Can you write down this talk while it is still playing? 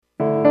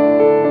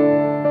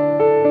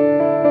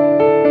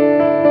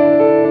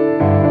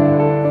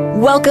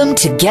Welcome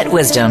to Get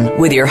Wisdom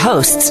with your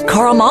hosts,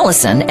 Carl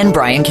Mollison and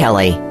Brian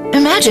Kelly.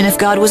 Imagine if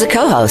God was a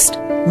co-host.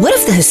 What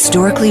if the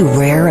historically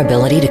rare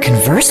ability to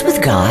converse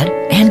with God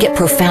and get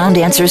profound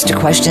answers to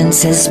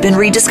questions has been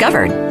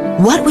rediscovered?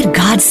 What would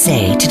God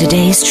say to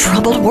today's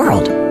troubled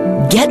world?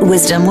 Get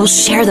Wisdom will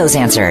share those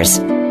answers.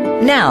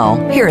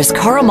 Now, here is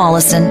Carl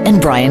Mollison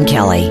and Brian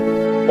Kelly.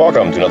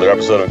 Welcome to another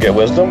episode of Get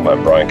Wisdom.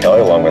 I'm Brian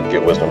Kelly, along with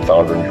Get Wisdom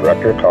founder and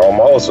director, Carl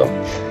Mollison.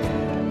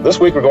 This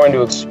week, we're going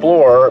to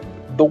explore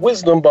the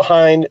wisdom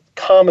behind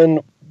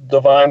common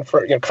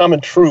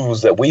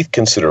truths that we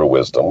consider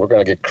wisdom. We're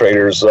going to get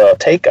Crater's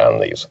take on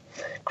these.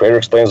 Crater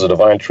explains the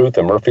divine truth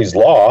in Murphy's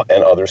Law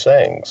and other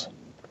sayings.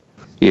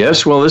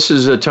 Yes, well, this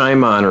is a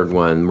time-honored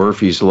one,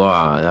 Murphy's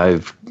Law.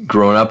 I've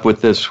grown up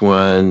with this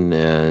one,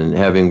 and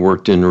having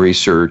worked in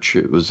research,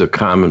 it was a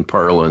common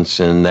parlance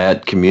in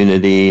that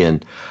community,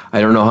 and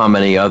I don't know how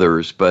many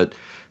others, but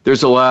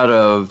there's a lot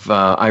of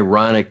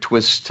ironic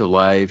twists to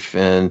life,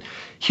 and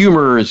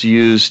humor is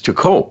used to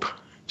cope.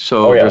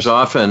 So There's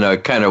often a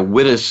kind of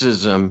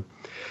witticism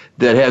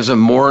that has a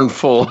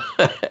mournful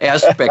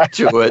aspect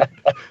to it,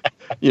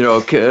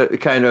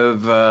 kind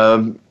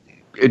of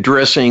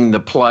addressing the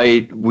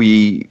plight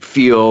we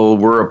feel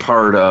we're a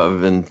part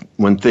of, and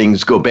when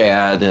things go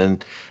bad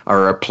and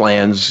our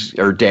plans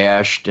are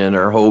dashed and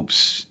our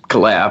hopes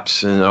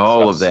collapse and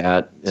all of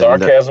that.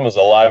 Sarcasm is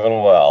alive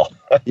and well.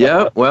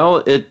 Yeah,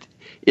 well,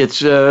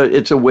 it's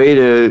a way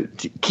to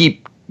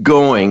keep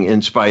going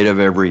in spite of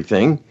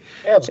everything.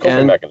 Yeah, it's a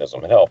coping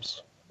mechanism. It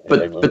helps.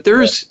 But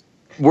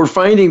we're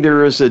finding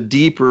there is a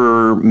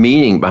deeper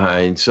meaning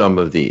behind some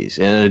of these,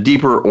 and a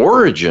deeper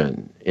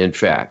origin, in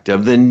fact,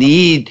 of the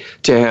need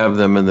to have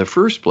them in the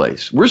first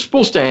place. We're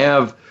supposed to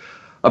have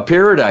a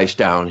paradise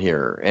down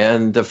here,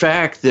 and the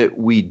fact that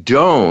we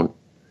don't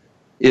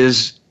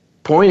is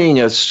pointing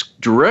us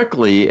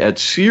directly at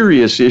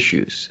serious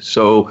issues.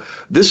 So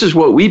this is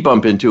what we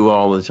bump into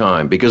all the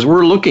time, because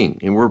we're looking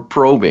and we're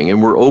probing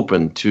and we're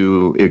open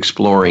to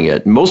exploring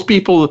it. Most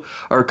people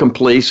are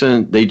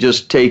complacent. They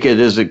just take it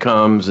as it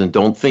comes and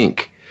don't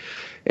think.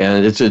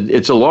 And it's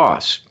a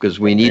loss, because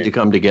we need to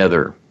come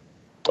together.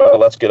 Well,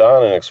 let's get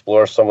on and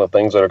explore some of the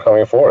things that are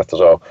coming forth.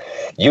 So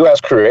you as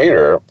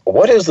Creator,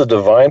 what is the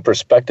divine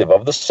perspective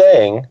of the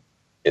saying,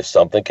 if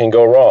something can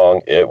go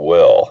wrong, it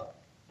will?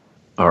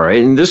 All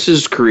right, and this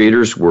is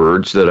Creator's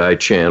words that I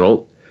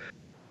channeled.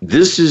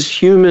 This is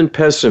human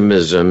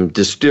pessimism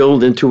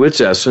distilled into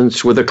its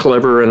essence with a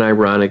clever and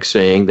ironic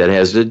saying that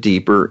has a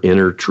deeper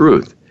inner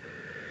truth.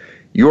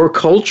 Your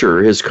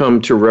culture has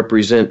come to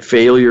represent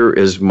failure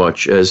as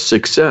much as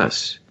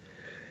success.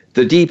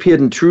 The deep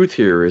hidden truth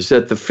here is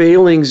that the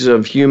failings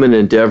of human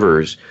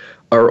endeavors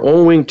are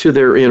owing to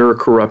their inner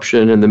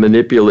corruption and the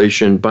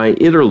manipulation by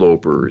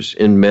interlopers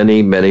in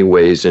many, many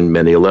ways and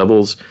many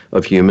levels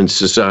of human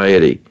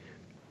society.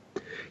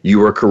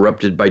 You are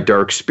corrupted by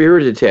dark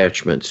spirit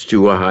attachments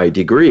to a high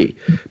degree,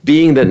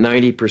 being that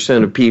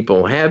 90% of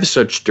people have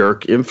such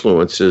dark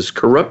influences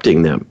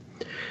corrupting them,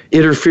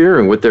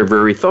 interfering with their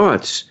very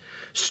thoughts,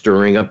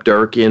 stirring up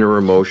dark inner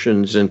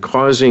emotions, and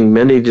causing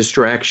many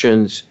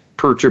distractions,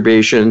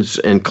 perturbations,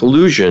 and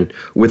collusion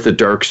with the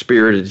dark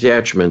spirit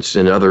attachments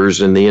and others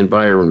in the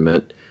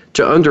environment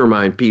to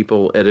undermine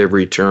people at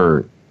every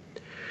turn.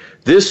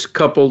 This,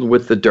 coupled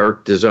with the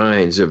dark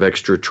designs of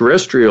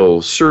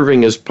extraterrestrials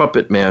serving as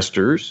puppet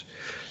masters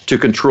to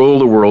control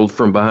the world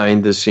from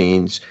behind the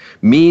scenes,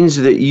 means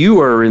that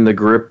you are in the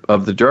grip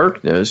of the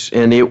darkness,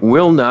 and it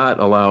will not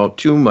allow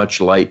too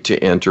much light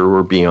to enter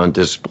or be on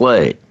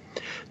display.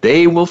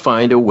 They will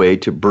find a way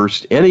to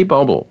burst any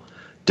bubble,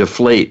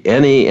 deflate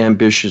any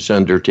ambitious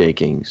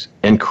undertakings,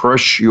 and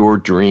crush your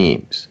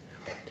dreams.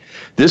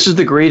 This is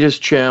the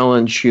greatest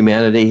challenge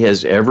humanity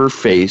has ever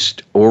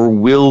faced or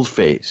will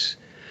face.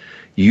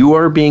 You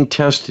are being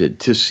tested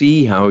to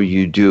see how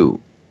you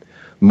do.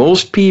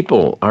 Most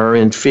people are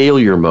in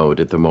failure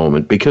mode at the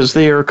moment because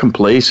they are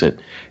complacent.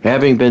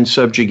 Having been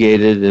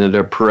subjugated and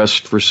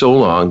oppressed for so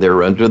long,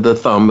 they're under the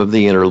thumb of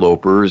the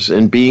interlopers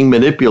and being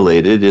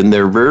manipulated in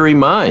their very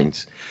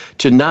minds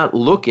to not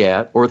look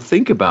at or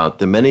think about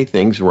the many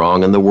things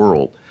wrong in the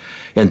world.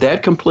 And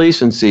that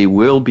complacency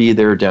will be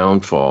their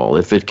downfall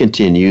if it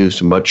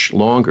continues much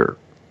longer.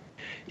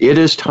 It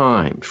is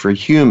time for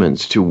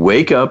humans to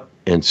wake up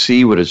and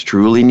see what is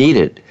truly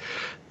needed.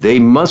 They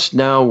must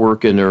now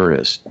work in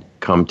earnest,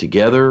 come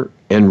together,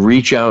 and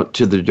reach out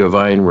to the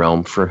divine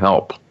realm for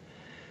help.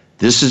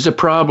 This is a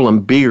problem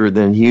bigger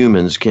than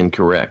humans can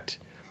correct.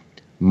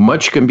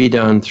 Much can be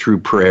done through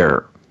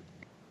prayer.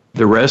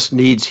 The rest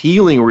needs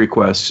healing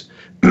requests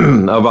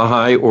of a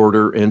high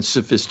order and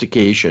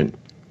sophistication.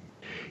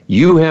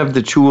 You have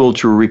the tool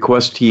to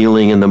request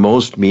healing in the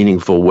most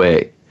meaningful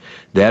way.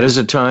 That is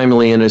a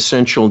timely and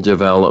essential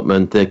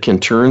development that can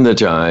turn the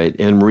tide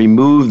and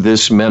remove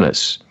this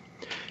menace.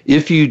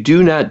 If you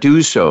do not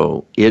do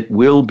so, it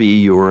will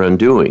be your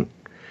undoing.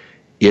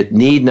 It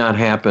need not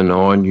happen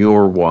on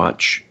your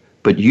watch,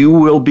 but you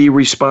will be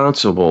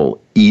responsible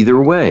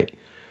either way.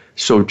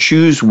 So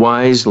choose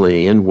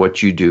wisely in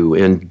what you do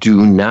and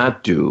do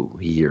not do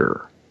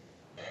here.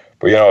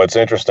 But, it's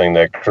interesting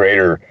that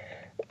Creator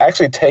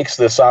actually takes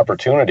this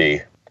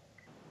opportunity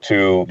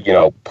to,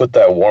 put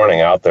that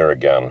warning out there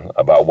again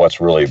about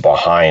what's really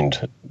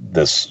behind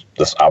this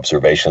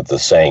observation that the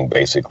saying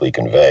basically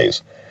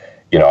conveys.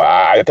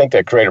 I think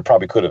that Creator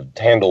probably could have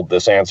handled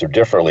this answer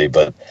differently,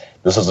 but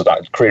this is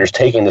Creator's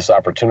taking this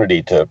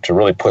opportunity to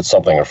really put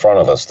something in front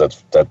of us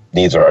that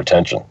needs our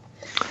attention.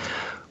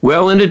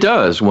 Well, and it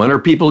does. When are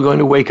people going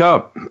to wake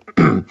up?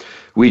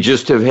 We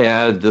just have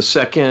had the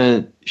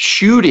second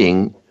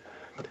shooting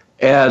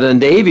at a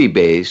Navy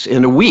base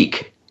in a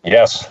week.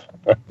 Yes.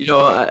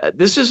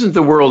 This isn't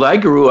the world I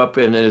grew up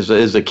in as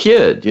a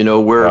kid,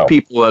 where No.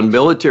 people on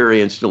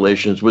military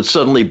installations would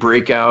suddenly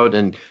break out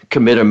and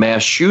commit a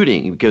mass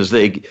shooting because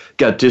they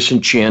got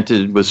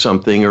disenchanted with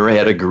something or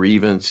had a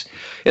grievance.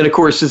 And of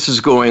course, this is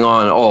going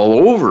on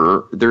all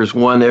over. There's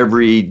one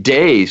every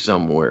day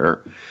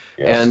somewhere.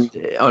 Yes.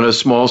 And on a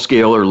small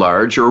scale or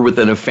large, or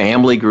within a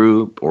family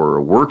group or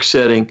a work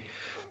setting.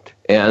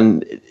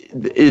 And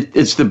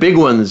it's the big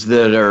ones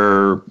that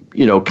are,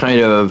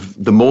 kind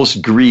of the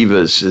most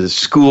grievous, a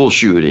school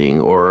shooting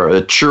or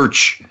a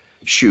church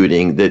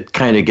shooting that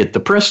kind of get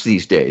the press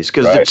these days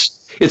because Right.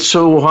 it's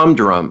so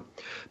humdrum.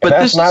 But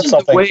that's not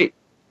something.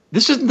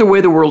 This isn't the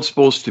way the world's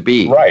supposed to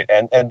be. Right,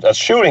 and a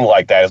shooting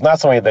like that is not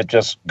something that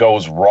just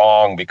goes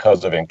wrong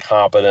because of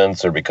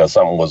incompetence or because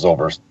something was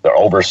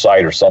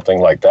oversight or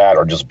something like that,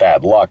 or just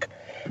bad luck.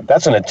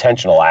 That's an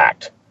intentional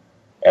act,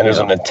 and there's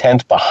an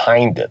intent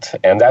behind it,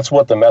 and that's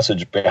what the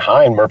message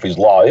behind Murphy's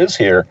Law is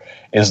here,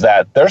 is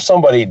that there's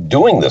somebody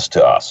doing this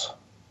to us.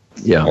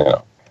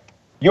 Yeah.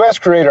 You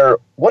ask Creator,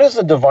 what is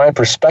the divine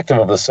perspective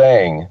of the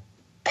saying,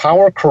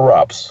 power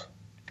corrupts,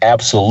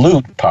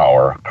 absolute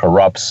power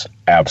corrupts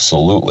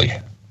absolutely?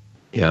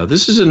 Yeah,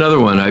 this is another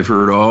one I've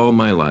heard all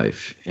my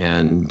life,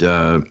 and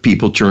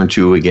people turn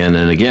to again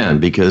and again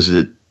because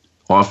it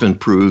often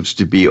proves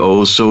to be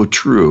oh so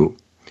true.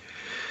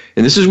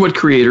 And this is what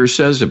Creator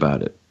says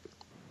about it.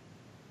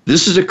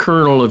 This is a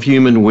kernel of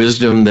human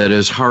wisdom that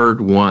is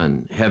hard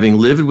won, having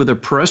lived with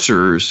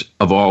oppressors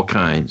of all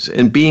kinds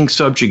and being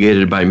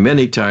subjugated by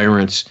many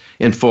tyrants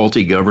and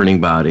faulty governing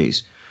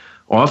bodies,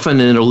 often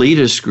an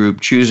elitist group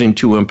choosing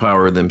to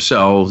empower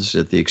themselves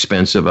at the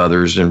expense of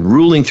others and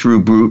ruling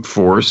through brute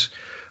force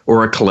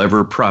or a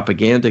clever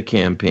propaganda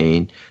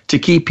campaign to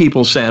keep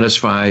people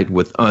satisfied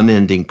with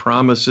unending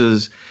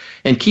promises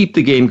and keep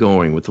the game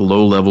going with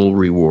low-level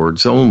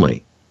rewards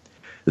only.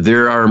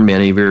 There are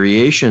many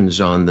variations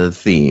on the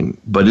theme,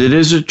 but it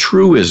is a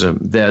truism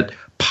that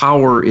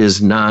power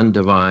is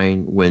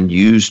non-divine when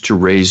used to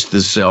raise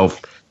the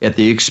self at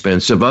the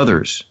expense of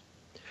others.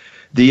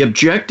 The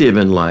objective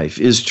in life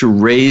is to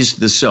raise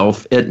the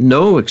self at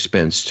no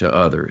expense to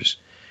others,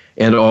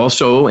 and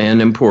also, and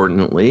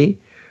importantly,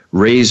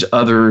 raise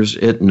others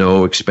at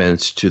no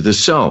expense to the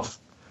self.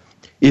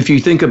 If you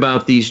think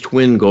about these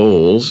twin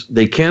goals,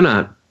 they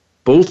cannot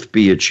both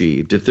be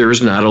achieved if there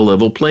is not a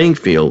level playing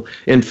field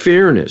and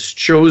fairness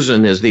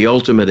chosen as the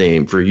ultimate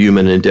aim for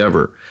human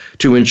endeavor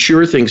to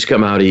ensure things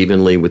come out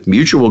evenly with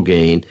mutual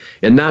gain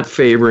and not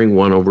favoring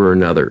one over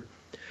another.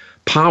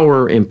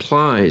 Power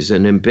implies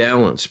an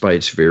imbalance by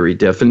its very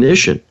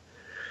definition.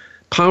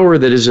 Power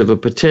that is of a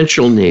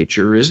potential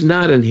nature is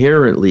not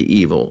inherently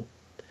evil.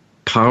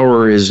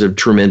 Power is of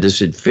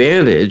tremendous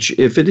advantage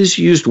if it is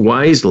used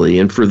wisely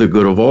and for the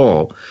good of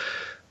all.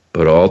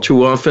 But all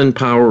too often,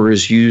 power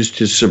is used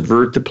to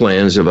subvert the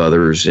plans of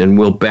others and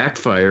will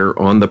backfire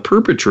on the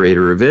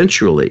perpetrator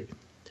eventually.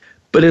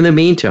 But in the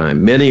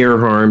meantime, many are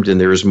harmed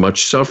and there is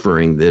much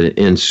suffering that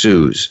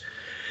ensues.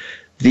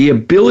 The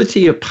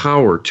ability of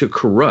power to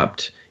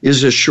corrupt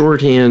is a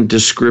shorthand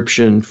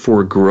description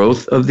for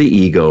growth of the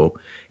ego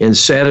and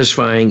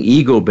satisfying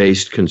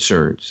ego-based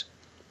concerns.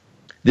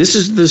 This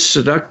is the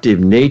seductive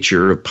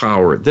nature of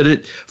power, that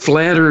it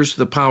flatters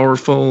the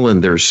powerful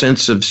and their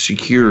sense of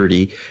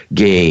security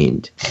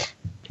gained,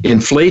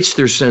 inflates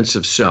their sense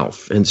of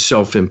self and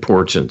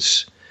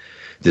self-importance.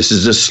 This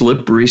is a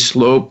slippery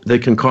slope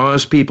that can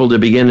cause people to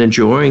begin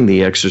enjoying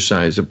the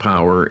exercise of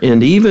power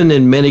and even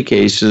in many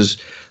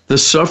cases, the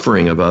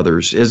suffering of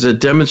others as a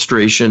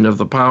demonstration of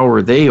the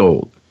power they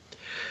hold.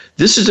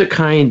 This is a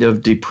kind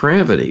of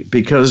depravity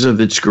because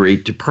of its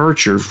great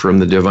departure from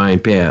the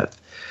divine path.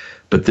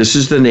 But this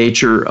is the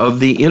nature of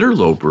the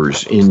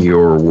interlopers in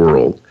your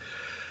world.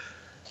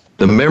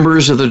 The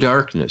members of the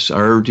darkness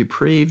are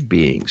depraved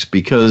beings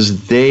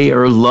because they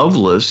are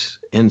loveless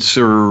and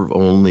serve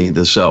only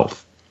the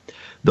self.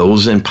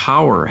 Those in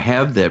power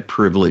have that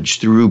privilege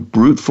through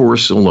brute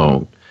force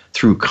alone,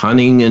 through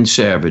cunning and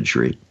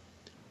savagery.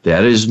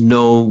 That is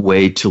no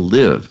way to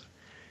live.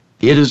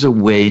 It is a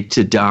way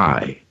to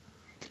die.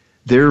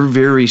 Their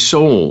very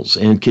souls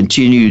and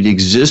continued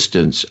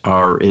existence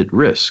are at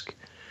risk.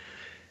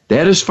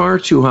 That is far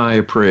too high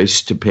a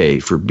price to pay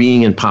for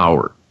being in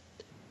power.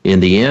 In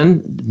the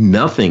end,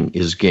 nothing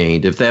is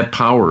gained if that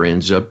power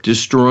ends up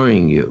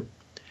destroying you.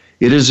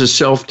 It is a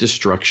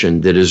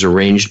self-destruction that is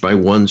arranged by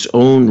one's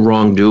own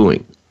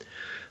wrongdoing.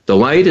 The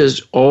light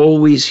is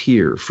always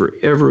here for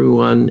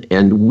everyone,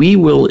 and we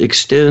will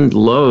extend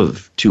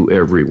love to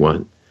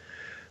everyone.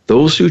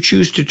 Those who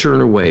choose to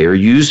turn away are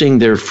using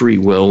their free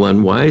will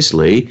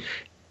unwisely,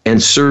 and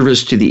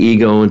service to the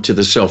ego and to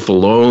the self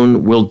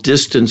alone will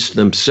distance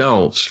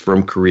themselves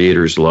from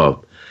Creator's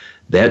love.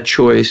 That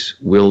choice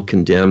will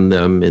condemn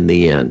them in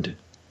the end.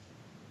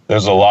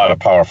 There's a lot of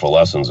powerful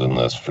lessons in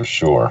this, for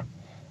sure.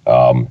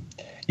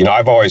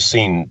 I've always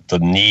seen the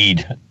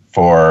need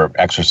for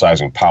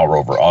exercising power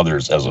over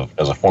others as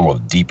a form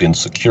of deep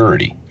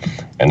insecurity,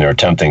 and they're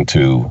attempting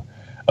to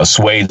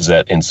assuage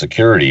that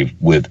insecurity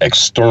with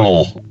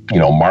external,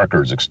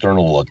 markers,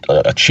 external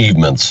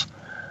achievements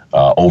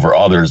over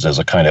others as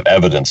a kind of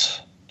evidence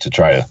to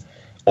try to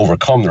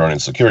overcome their own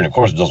insecurity. And of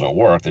course, it doesn't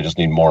work. They just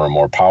need more and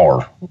more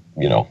power,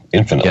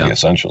 infinitely,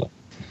 essentially.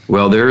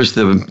 Well, there's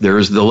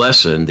the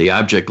lesson, the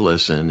object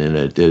lesson in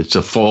it. It's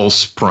a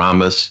false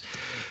promise,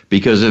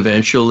 because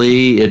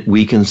eventually it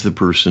weakens the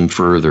person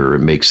further. It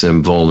makes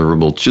them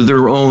vulnerable to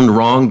their own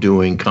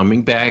wrongdoing,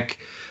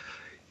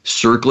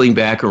 circling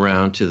back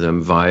around to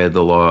them via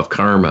the law of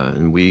karma.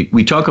 And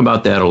we talk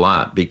about that a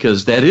lot,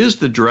 because that is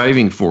the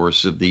driving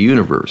force of the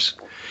universe.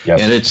 Yes.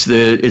 And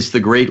it's the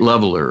great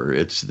leveler.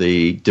 It's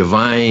the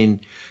divine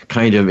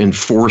kind of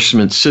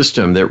enforcement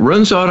system that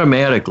runs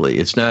automatically.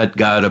 It's not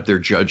God up there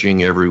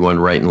judging everyone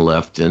right and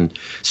left and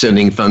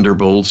sending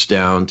thunderbolts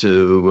down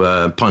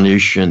to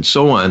punish and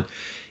so on.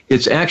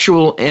 It's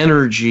actual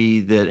energy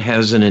that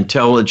has an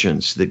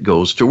intelligence that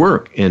goes to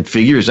work and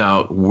figures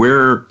out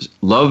where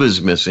love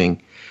is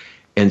missing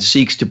and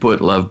seeks to put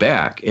love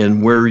back.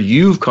 And where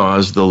you've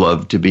caused the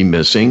love to be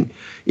missing,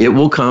 it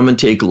will come and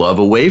take love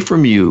away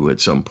from you at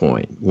some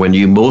point when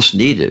you most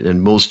need it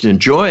and most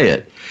enjoy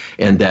it.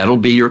 And that'll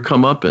be your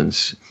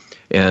comeuppance.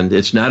 And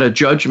it's not a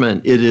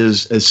judgment. It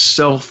is a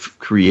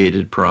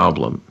self-created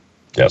problem.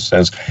 Yes,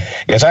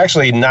 it's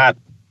actually not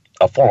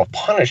a form of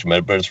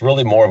punishment, but it's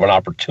really more of an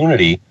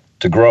opportunity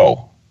to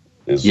grow.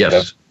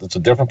 Yes. It's a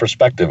different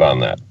perspective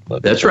on that.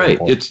 But that's right.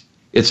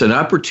 It's an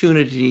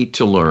opportunity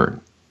to learn.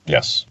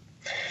 Yes.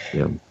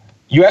 Yeah.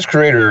 You ask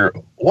Creator,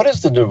 what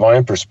is the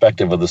divine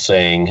perspective of the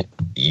saying,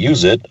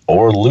 use it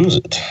or lose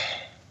it?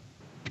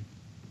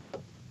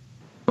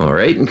 All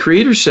right. And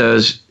Creator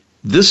says,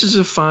 this is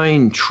a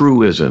fine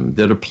truism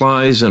that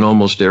applies in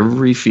almost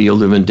every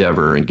field of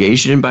endeavor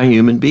engaged in by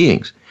human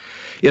beings.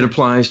 It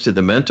applies to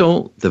the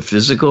mental, the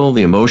physical,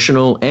 the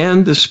emotional,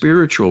 and the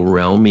spiritual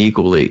realm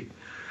equally.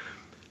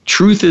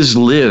 Truth is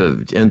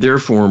lived and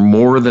therefore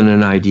more than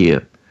an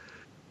idea.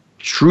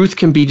 Truth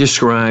can be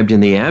described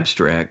in the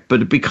abstract,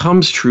 but it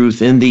becomes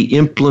truth in the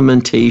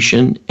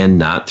implementation and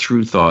not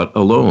through thought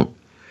alone.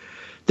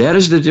 That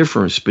is the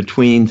difference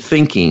between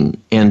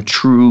thinking and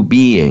true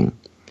being.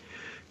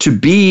 To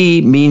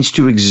be means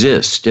to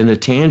exist in a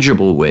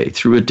tangible way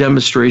through a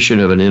demonstration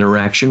of an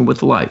interaction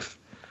with life.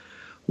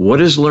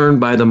 What is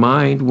learned by the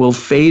mind will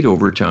fade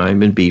over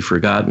time and be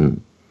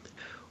forgotten.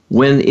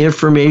 When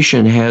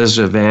information has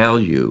a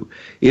value,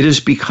 it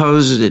is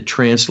because it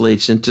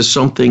translates into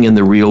something in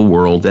the real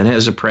world that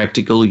has a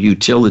practical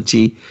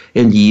utility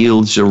and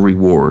yields a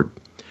reward.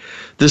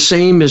 The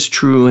same is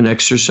true in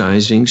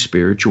exercising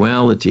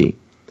spirituality.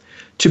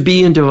 To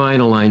be in divine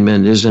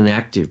alignment is an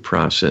active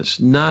process,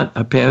 not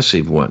a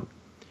passive one.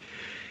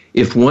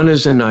 If one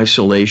is in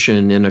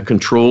isolation in a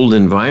controlled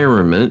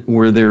environment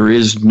where there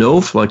is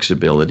no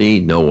flexibility,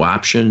 no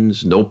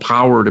options, no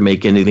power to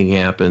make anything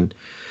happen,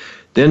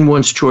 then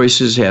one's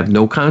choices have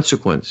no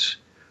consequence,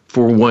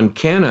 for one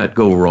cannot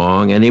go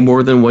wrong any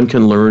more than one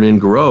can learn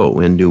and grow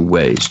in new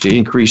ways to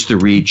increase the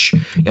reach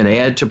and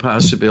add to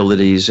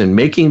possibilities and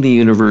making the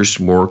universe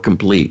more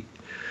complete.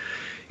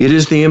 It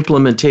is the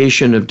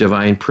implementation of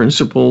divine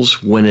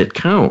principles when it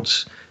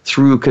counts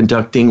through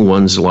conducting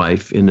one's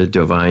life in a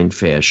divine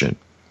fashion.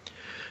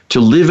 To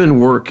live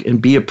and work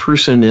and be a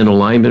person in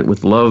alignment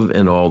with love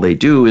and all they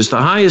do is the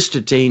highest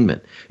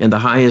attainment and the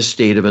highest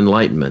state of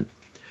enlightenment.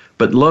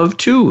 But love,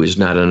 too, is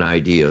not an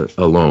idea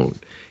alone.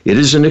 It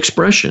is an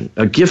expression,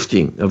 a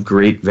gifting of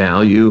great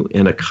value,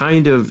 and a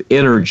kind of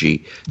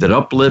energy that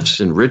uplifts,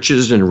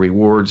 enriches, and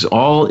rewards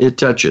all it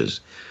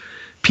touches.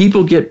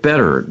 People get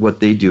better at what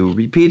they do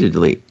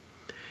repeatedly.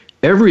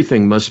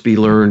 Everything must be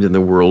learned in the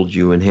world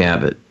you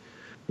inhabit.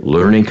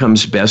 Learning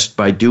comes best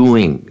by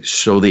doing,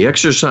 so the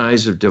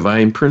exercise of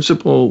divine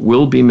principle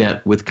will be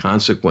met with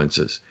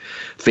consequences,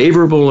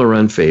 favorable or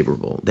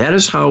unfavorable. That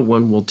is how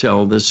one will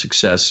tell the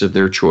success of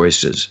their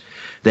choices.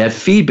 That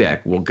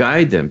feedback will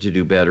guide them to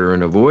do better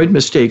and avoid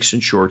mistakes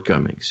and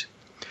shortcomings.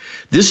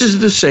 This is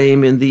the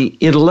same in the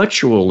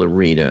intellectual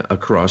arena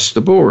across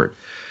the board.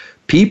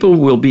 People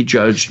will be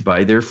judged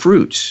by their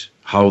fruits.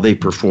 How they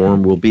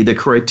perform will be the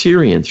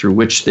criterion through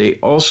which they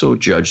also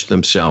judge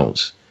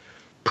themselves.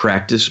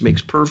 Practice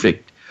makes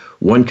perfect.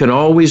 One can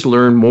always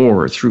learn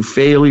more through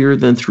failure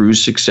than through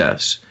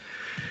success.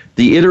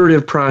 The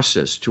iterative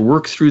process to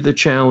work through the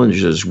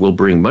challenges will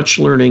bring much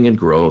learning and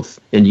growth,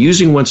 and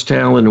using one's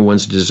talent and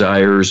one's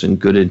desires and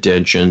good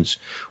intentions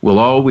will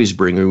always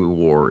bring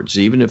rewards.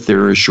 Even if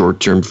there is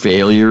short-term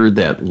failure,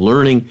 that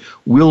learning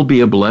will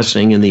be a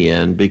blessing in the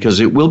end because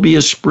it will be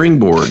a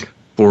springboard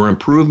for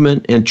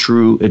improvement and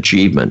true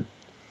achievement.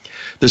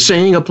 The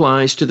saying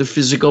applies to the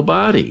physical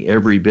body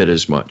every bit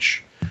as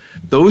much.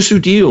 Those who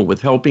deal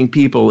with helping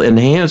people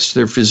enhance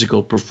their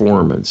physical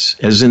performance,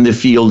 as in the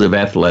field of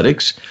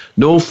athletics,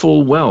 know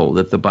full well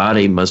that the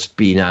body must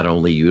be not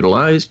only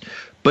utilized,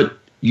 but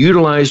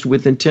utilized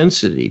with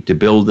intensity to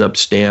build up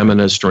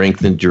stamina,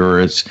 strength,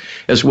 endurance,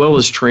 as well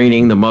as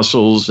training the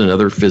muscles and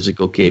other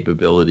physical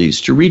capabilities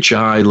to reach a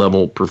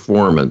high-level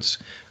performance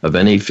of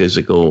any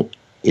physical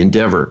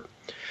endeavor.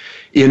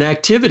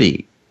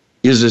 Inactivity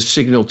is a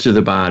signal to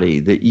the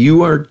body that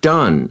you are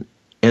done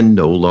and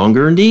no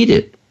longer need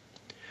it.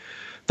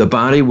 The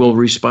body will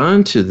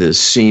respond to this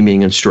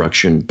seeming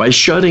instruction by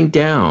shutting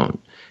down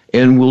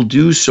and will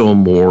do so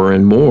more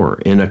and more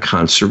in a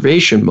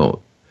conservation mode.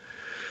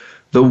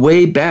 The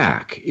way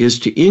back is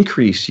to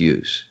increase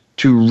use,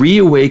 to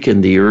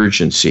reawaken the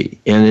urgency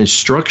and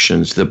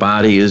instructions the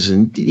body is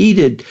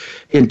indeed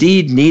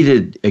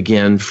needed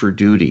again for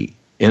duty.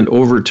 And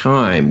over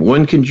time,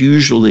 one can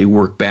usually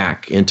work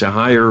back into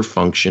higher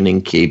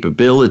functioning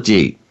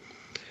capability.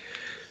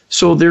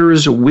 So there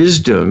is a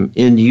wisdom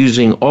in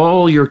using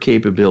all your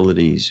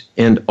capabilities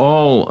and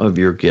all of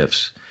your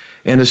gifts,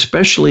 and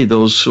especially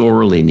those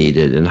sorely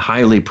needed and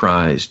highly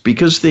prized,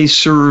 because they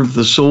serve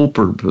the sole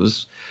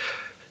purpose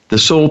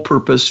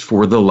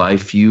for the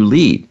life you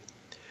lead.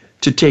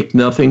 To take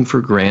nothing for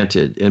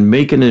granted and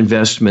make an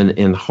investment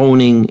in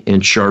honing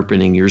and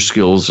sharpening your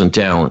skills and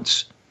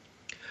talents.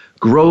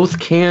 Growth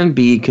can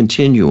be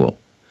continual.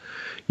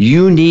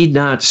 You need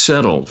not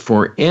settle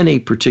for any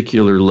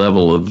particular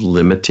level of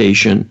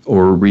limitation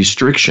or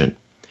restriction.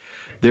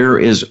 There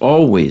is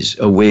always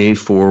a way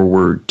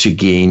forward to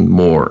gain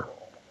more.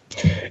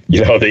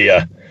 You know,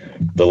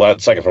 the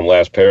second from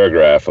last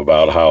paragraph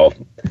about how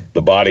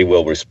the body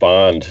will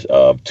respond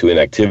to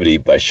inactivity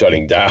by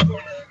shutting down.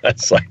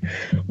 That's like,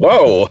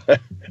 whoa.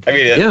 I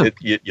mean,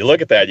 you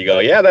look at that, you go,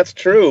 yeah, that's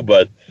true,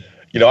 but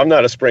I'm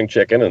not a spring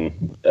chicken,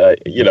 and I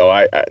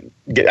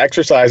get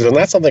exercise, and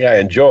that's something I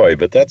enjoy.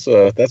 But that's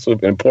an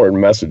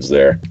important message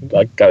there.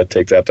 I got to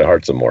take that to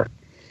heart some more.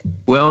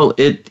 Well,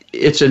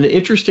 it's an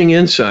interesting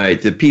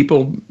insight that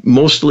people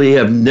mostly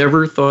have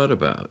never thought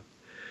about.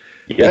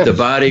 Yes. That the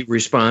body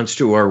responds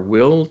to our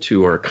will,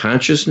 to our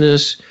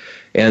consciousness,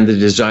 and the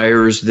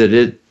desires that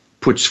it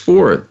puts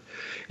forth.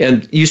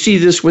 And you see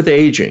this with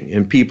aging,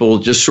 and people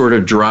just sort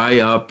of dry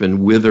up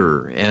and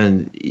wither,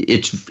 and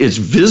it's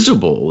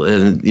visible,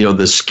 and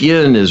the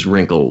skin is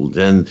wrinkled,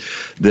 and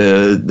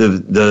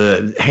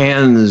the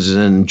hands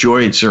and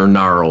joints are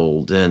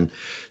gnarled, and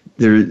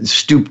they're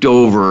stooped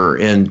over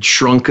and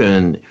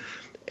shrunken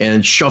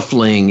and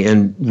shuffling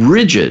and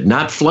rigid,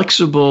 not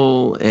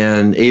flexible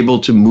and able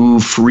to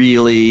move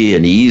freely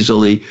and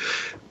easily.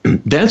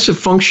 That's a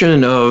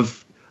function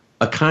of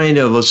a kind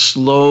of a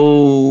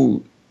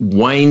slow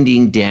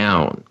winding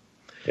down.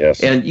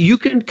 Yes. And you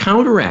can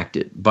counteract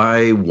it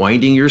by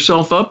winding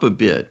yourself up a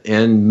bit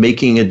and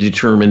making a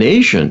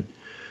determination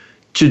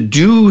to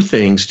do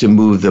things to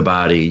move the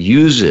body,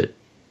 use it,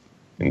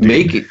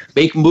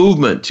 make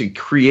movement to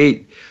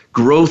create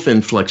growth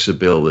and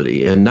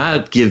flexibility and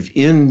not give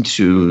in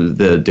to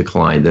the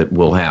decline that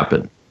will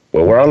happen.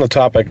 Well, we're on the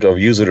topic of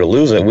use it or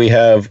lose it. We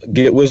have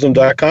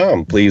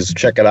getwisdom.com. Please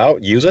check it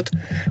out. Use it.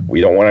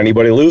 We don't want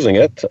anybody losing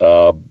it.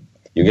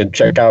 You can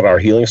check out our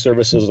healing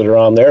services that are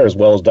on there, as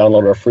well as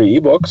download our free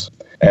ebooks.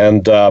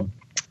 And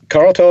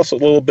Carl, tell us a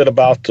little bit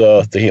about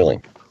the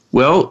healing.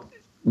 Well,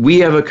 we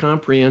have a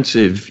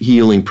comprehensive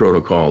healing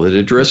protocol that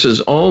addresses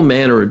all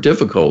manner of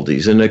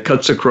difficulties, and it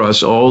cuts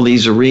across all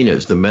these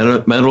arenas, the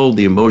mental,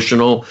 the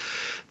emotional,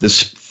 the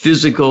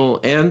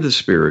physical, and the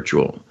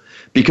spiritual,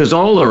 because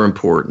all are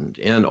important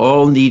and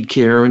all need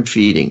care and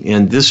feeding.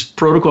 And this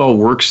protocol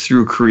works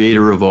through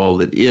Creator of all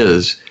that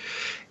is,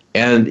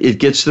 and it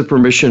gets the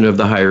permission of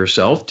the higher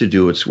self to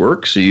do its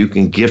work, so you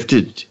can gift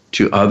it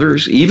to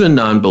others, even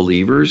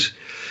non-believers.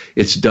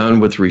 It's done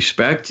with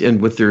respect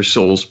and with their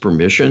soul's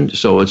permission,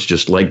 so it's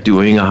just like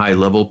doing a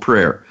high-level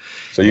prayer.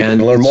 So you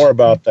can learn more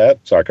about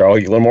that. Sorry, Carl.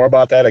 You can learn more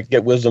about that at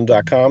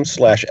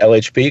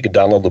getwisdom.com/LHP. You can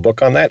download the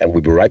book on that, and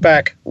we'll be right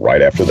back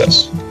right after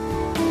this.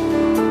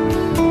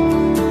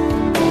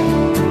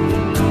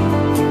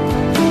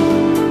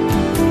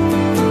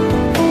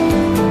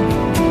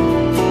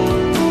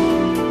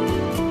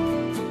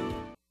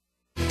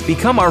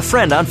 Become our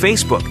friend on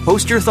Facebook.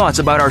 Post your thoughts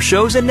about our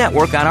shows and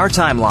network on our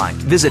timeline.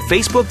 Visit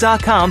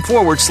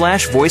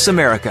facebook.com/Voice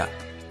America.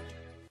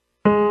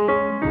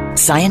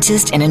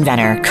 Scientist and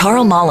inventor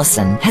Carl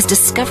Mollison has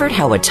discovered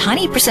how a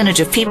tiny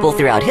percentage of people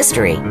throughout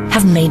history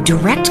have made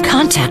direct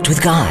contact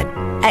with God.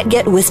 At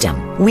Get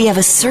Wisdom, we have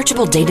a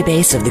searchable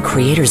database of the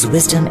Creator's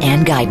wisdom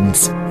and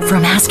guidance.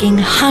 From asking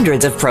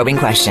hundreds of probing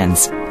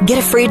questions, get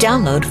a free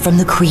download from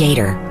the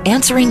Creator,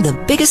 answering the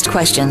biggest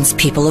questions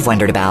people have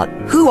wondered about.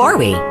 Who are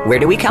we? Where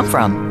do we come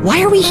from?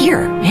 Why are we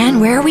here?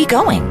 And where are we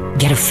going?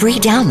 Get a free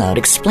download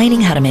explaining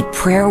how to make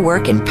prayer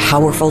work in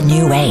powerful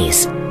new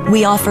ways.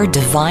 We offer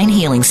divine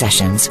healing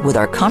sessions with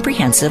our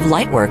comprehensive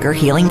Lightworker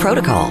healing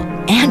protocol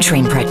and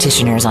train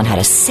practitioners on how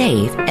to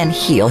save and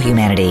heal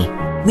humanity.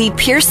 We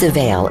pierce the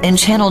veil in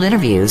channeled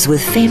interviews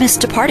with famous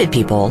departed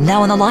people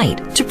now in the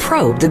light to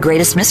probe the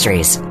greatest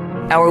mysteries.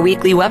 Our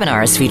weekly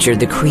webinars featured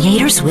the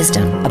Creator's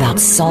wisdom about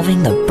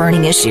solving the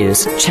burning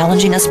issues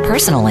challenging us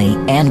personally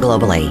and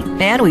globally.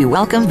 And we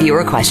welcome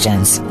viewer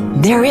questions.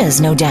 There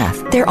is no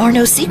death. There are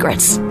no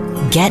secrets.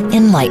 Get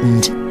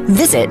enlightened.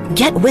 Visit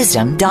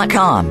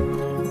getwisdom.com.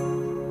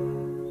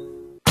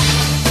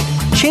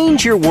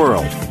 Change your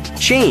world.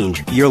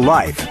 Change your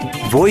life.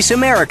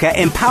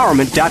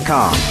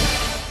 VoiceAmericaEmpowerment.com.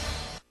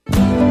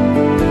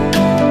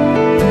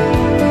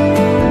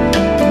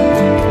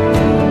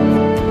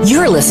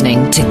 You're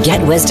listening to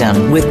Get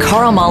Wisdom with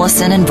Carl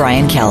Mollison and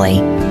Brian Kelly.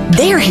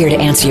 They are here to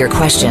answer your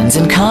questions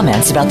and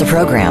comments about the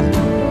program.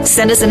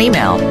 Send us an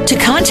email to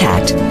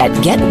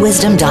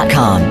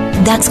contact@getwisdom.com.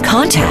 That's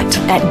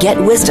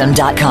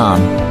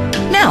contact@getwisdom.com.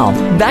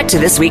 Now, back to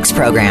this week's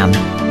program.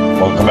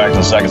 Welcome back to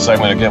the second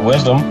segment of Get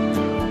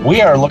Wisdom.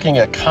 We are looking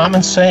at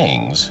common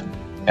sayings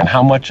and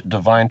how much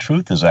divine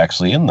truth is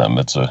actually in them.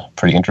 It's a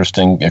pretty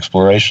interesting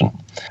exploration.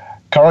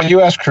 Carl,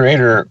 you asked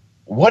Creator,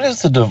 what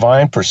is the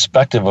divine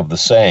perspective of the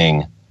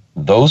saying,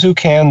 those who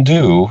can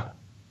do,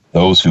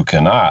 those who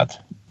cannot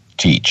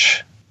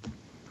teach?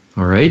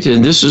 All right,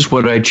 and this is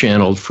what I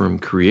channeled from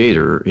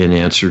Creator in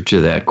answer to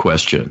that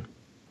question.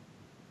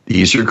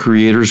 These are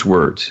Creator's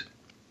words.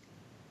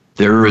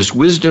 There is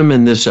wisdom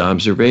in this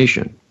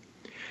observation.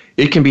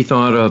 It can be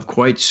thought of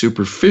quite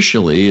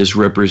superficially as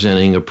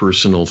representing a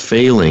personal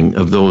failing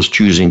of those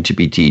choosing to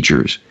be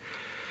teachers.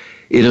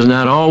 It is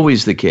not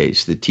always the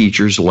case that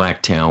teachers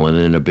lack talent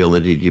and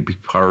ability to be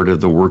part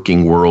of the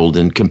working world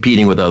and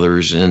competing with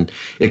others and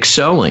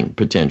excelling,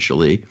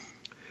 potentially,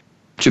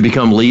 to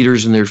become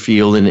leaders in their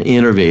field and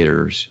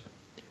innovators.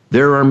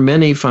 There are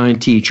many fine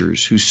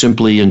teachers who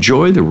simply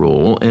enjoy the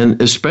role,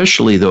 and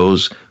especially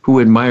those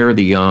who admire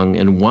the young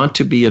and want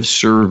to be of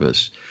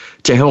service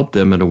to help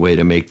them in a way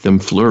to make them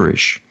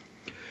flourish.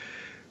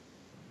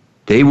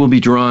 They will be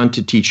drawn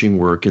to teaching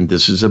work, and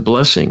this is a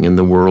blessing in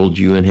the world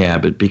you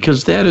inhabit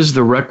because that is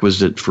the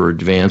requisite for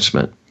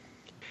advancement.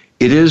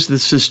 It is the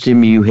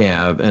system you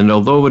have, and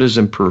although it is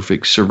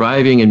imperfect,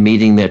 surviving and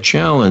meeting that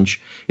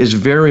challenge is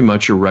very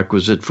much a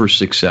requisite for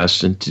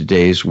success in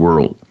today's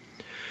world.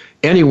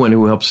 Anyone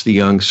who helps the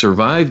young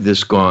survive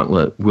this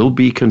gauntlet will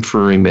be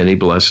conferring many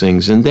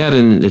blessings, and that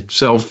in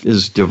itself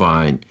is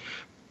divine,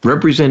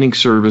 representing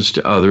service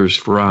to others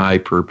for a high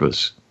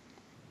purpose.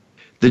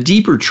 The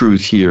deeper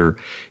truth here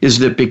is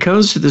that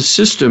because the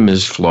system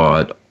is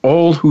flawed,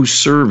 all who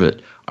serve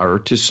it are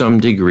to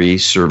some degree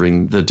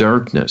serving the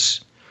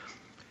darkness.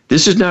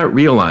 This is not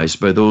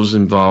realized by those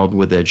involved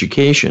with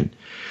education.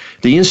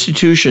 The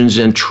institutions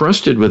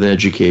entrusted with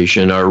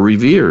education are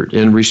revered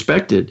and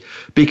respected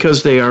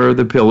because they are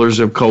the pillars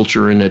of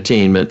culture and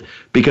attainment,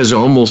 because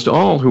almost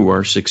all who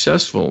are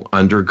successful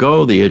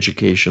undergo the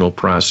educational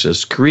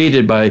process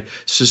created by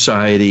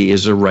society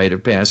as a rite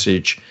of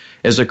passage,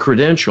 as a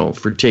credential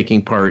for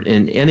taking part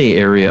in any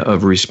area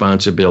of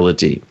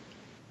responsibility.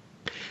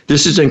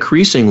 This has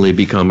increasingly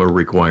become a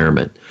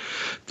requirement.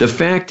 The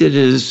fact it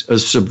is a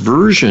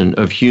subversion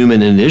of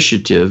human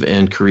initiative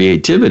and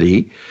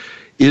creativity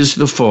is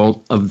the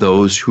fault of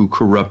those who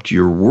corrupt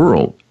your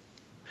world.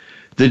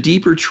 The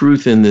deeper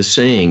truth in this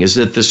saying is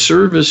that the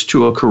service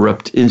to a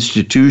corrupt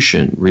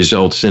institution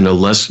results in a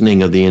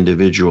lessening of the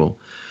individual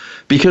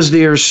because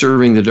they are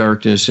serving the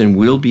darkness and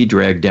will be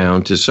dragged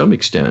down to some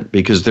extent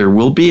because there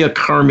will be a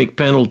karmic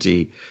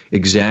penalty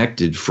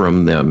exacted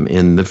from them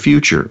in the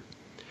future.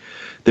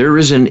 There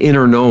is an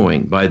inner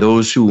knowing by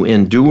those who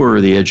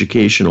endure the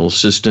educational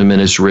system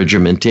and its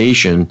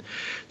regimentation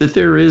that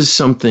there is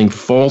something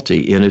faulty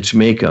in its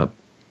makeup.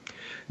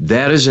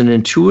 That is an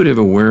intuitive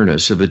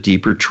awareness of a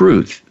deeper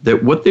truth,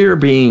 that what they are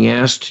being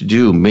asked to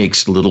do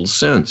makes little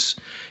sense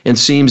and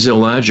seems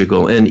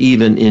illogical and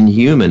even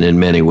inhuman in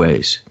many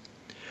ways.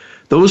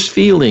 Those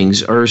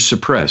feelings are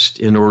suppressed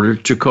in order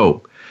to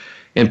cope,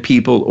 and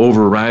people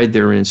override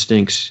their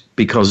instincts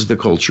because the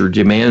culture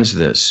demands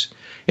this.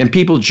 And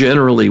people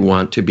generally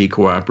want to be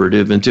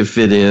cooperative and to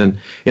fit in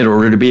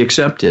order to be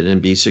accepted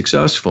and be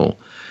successful.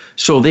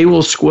 So they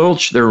will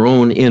squelch their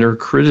own inner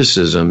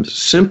criticisms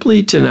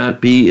simply to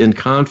not be in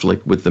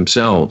conflict with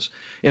themselves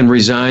and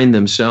resign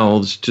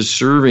themselves to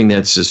serving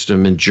that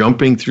system and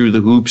jumping through the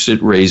hoops it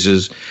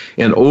raises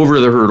and over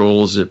the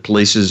hurdles it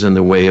places in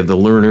the way of the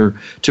learner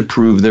to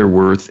prove their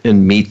worth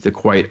and meet the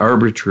quite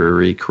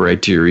arbitrary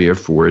criteria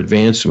for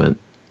advancement.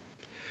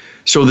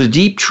 So the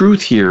deep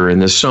truth here in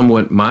the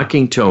somewhat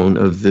mocking tone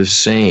of this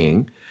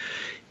saying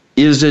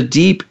is a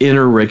deep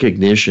inner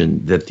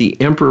recognition that the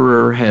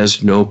emperor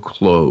has no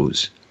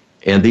clothes,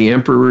 and the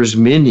emperor's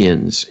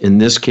minions, in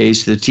this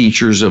case the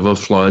teachers of a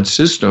flawed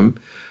system,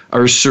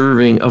 are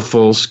serving a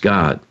false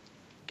god.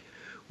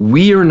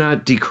 We are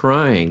not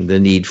decrying the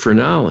need for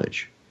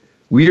knowledge.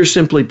 We are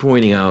simply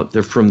pointing out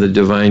that from the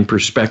divine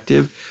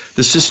perspective,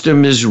 the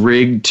system is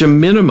rigged to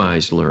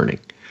minimize learning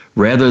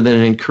rather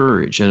than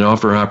encourage and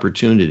offer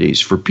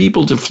opportunities for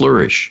people to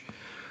flourish,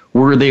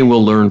 where they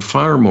will learn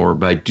far more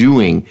by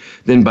doing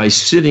than by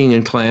sitting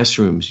in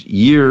classrooms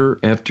year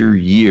after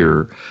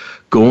year,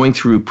 going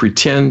through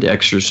pretend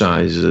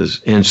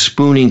exercises and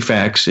spooning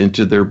facts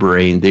into their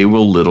brain they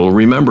will little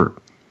remember.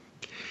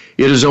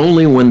 It is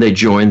only when they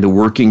join the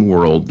working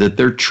world that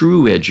their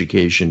true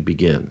education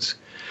begins.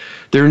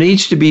 There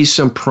needs to be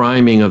some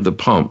priming of the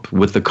pump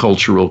with the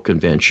cultural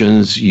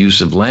conventions,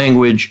 use of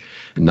language,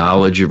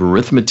 knowledge of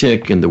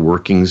arithmetic, and the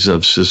workings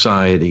of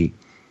society.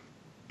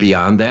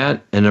 Beyond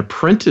that, an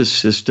apprentice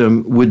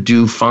system would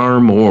do far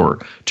more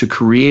to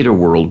create a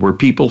world where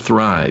people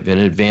thrive and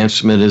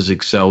advancement is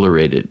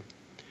accelerated.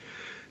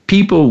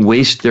 People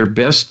waste their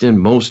best and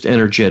most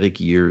energetic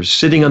years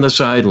sitting on the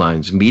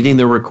sidelines, meeting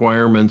the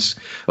requirements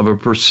of a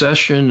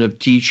procession of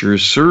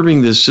teachers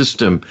serving the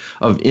system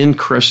of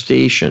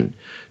incrustation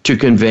to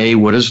convey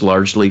what is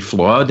largely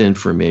flawed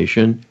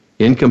information,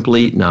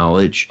 incomplete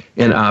knowledge,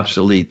 and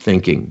obsolete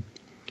thinking.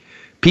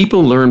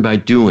 People learn by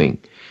doing,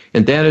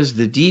 and that is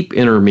the deep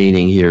inner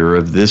meaning here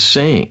of this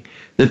saying,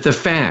 that the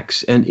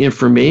facts and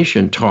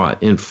information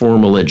taught in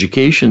formal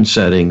education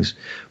settings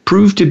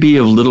prove to be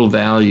of little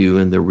value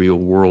in the real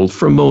world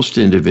for most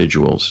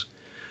individuals.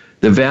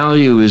 The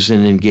value is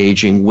in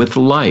engaging with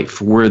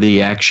life where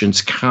the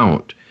actions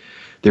count.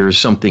 There is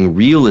something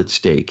real at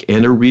stake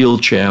and a real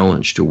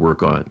challenge to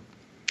work on.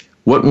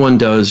 What one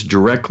does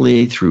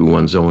directly through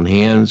one's own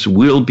hands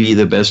will be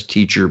the best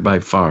teacher by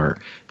far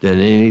than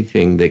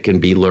anything that can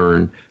be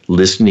learned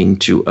listening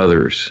to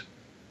others.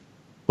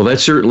 Well, that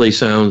certainly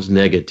sounds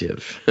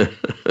negative.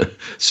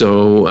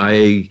 So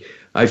I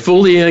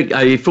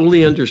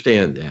fully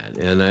understand that,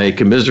 and I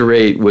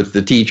commiserate with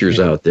the teachers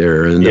out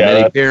there and the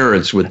many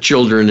parents with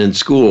children in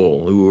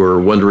school who are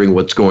wondering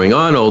what's going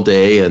on all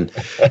day, and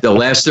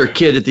they'll ask their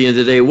kid at the end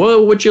of the day,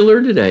 "Well, what'd you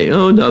learn today?"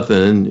 "Oh,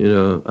 nothing.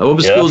 I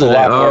went to school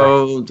today."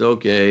 "Oh,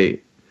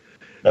 okay."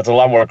 That's a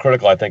lot more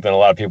critical, I think, than a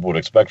lot of people would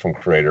expect from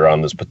Creator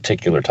on this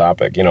particular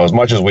topic. As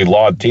much as we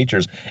laud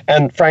teachers,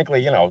 and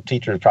frankly,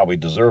 teachers probably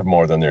deserve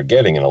more than they're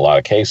getting in a lot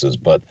of cases,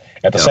 but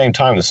at the same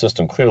time, the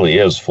system clearly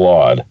is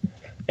flawed.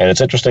 And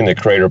it's interesting that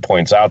Creator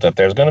points out that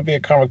there's going to be a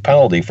karmic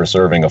penalty for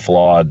serving a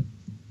flawed,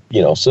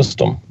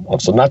 system.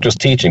 So not just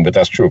teaching, but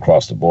that's true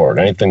across the board.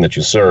 Anything that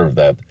you serve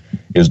that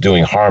is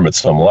doing harm at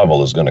some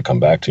level is going to come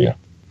back to you.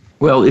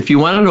 Well, if you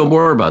want to know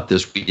more about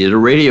this, we did a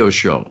radio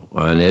show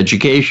on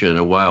education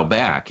a while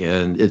back,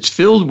 and it's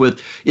filled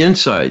with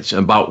insights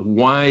about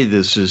why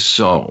this is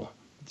so.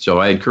 So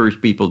I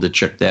encourage people to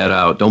check that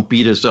out. Don't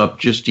beat us up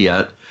just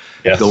yet.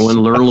 Yes. Go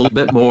and learn a little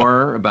bit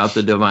more about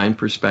the divine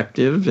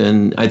perspective,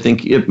 and I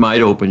think it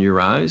might open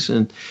your eyes,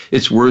 and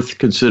it's worth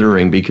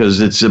considering because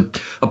it's a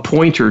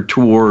pointer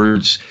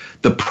towards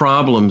the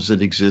problems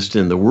that exist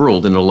in the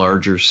world in a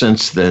larger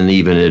sense than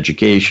even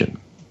education.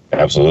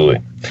 Absolutely.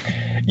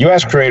 You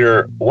ask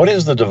Creator, what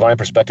is the divine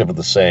perspective of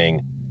the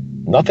saying,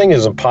 nothing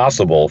is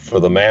impossible for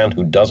the man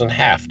who doesn't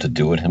have to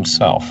do it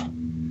himself?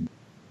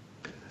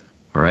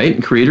 All right,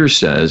 and Creator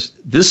says,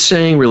 this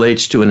saying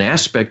relates to an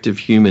aspect of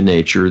human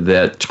nature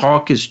that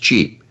talk is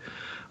cheap,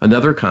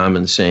 another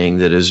common saying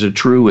that is a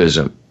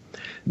truism.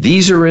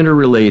 These are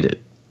interrelated.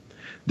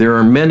 There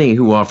are many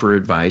who offer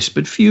advice,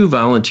 but few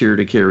volunteer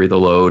to carry the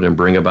load and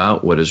bring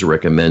about what is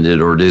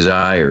recommended or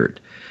desired.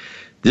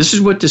 This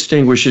is what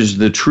distinguishes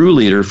the true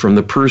leader from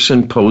the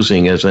person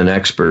posing as an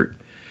expert.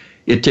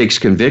 It takes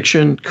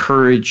conviction,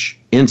 courage,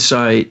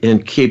 insight,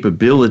 and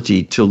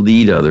capability to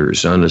lead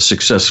others on a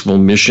successful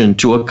mission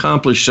to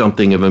accomplish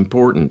something of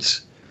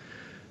importance.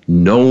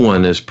 No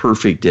one is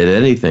perfect at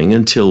anything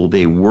until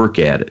they work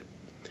at it.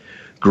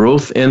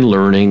 Growth and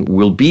learning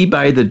will be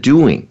by the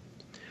doing.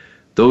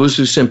 Those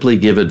who simply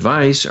give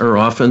advice are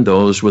often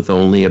those with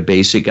only a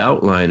basic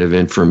outline of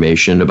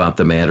information about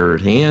the matter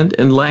at hand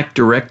and lack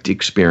direct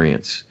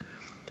experience.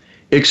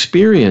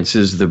 Experience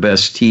is the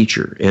best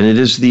teacher, and it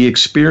is the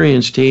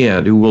experienced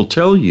hand who will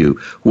tell you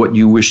what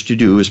you wish to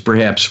do is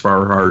perhaps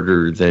far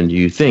harder than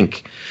you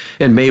think,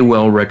 and may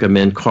well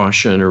recommend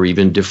caution or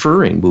even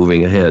deferring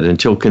moving ahead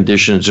until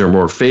conditions are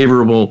more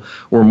favorable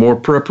or more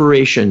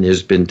preparation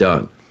has been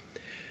done.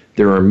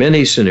 There are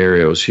many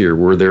scenarios here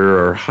where there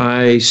are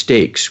high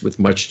stakes with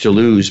much to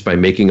lose by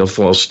making a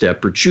false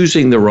step or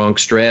choosing the wrong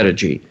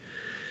strategy.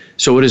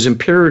 So it is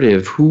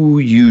imperative who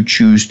you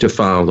choose to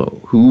follow,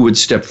 who would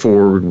step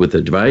forward with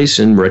advice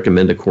and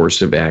recommend a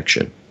course of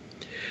action.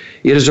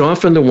 It is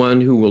often the one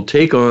who will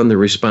take on the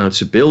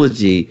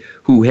responsibility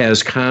who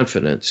has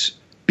confidence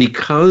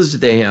because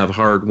they have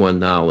hard-won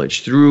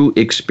knowledge through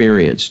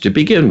experience to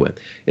begin with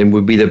and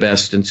would be the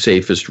best and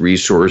safest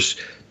resource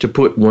to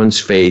put one's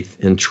faith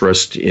and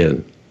trust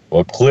in.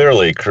 Well,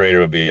 clearly, Creator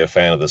would be a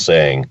fan of the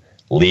saying,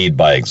 lead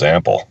by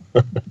example.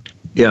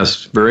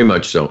 Yes, very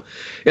much so.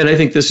 And I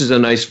think this is a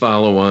nice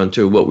follow-on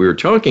to what we were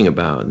talking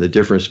about, the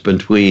difference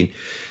between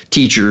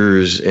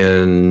teachers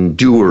and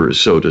doers,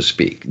 so to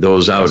speak,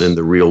 those out in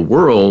the real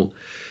world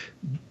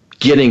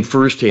getting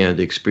firsthand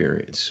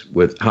experience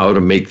with how to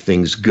make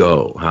things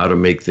go, how to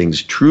make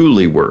things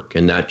truly work,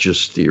 and not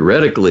just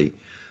theoretically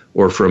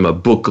or from a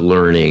book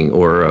learning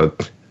or a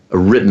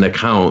written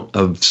account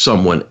of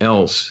someone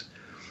else.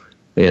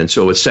 And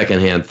so it's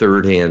secondhand,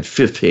 third hand,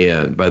 fifth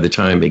hand by the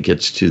time it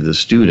gets to the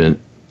student.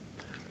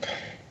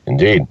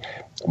 Indeed.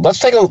 let's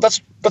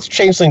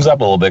change things up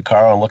a little bit,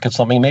 Carl, and look at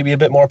something maybe a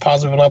bit more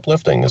positive and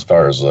uplifting as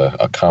far as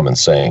a common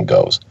saying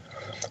goes.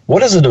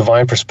 What is the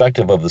divine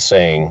perspective of the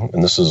saying,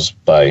 and this is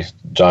by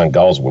John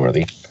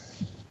Galsworthy,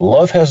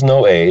 love has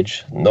no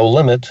age, no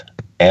limit,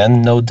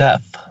 and no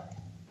death?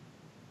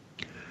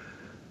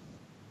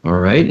 All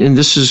right, and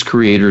this is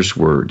Creator's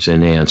words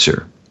and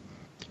answer.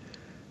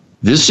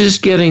 This is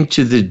getting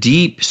to the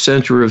deep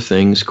center of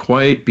things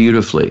quite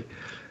beautifully,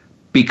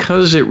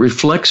 because it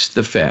reflects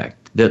the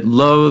fact that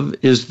love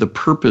is the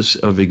purpose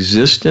of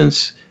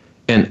existence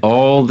and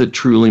all that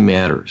truly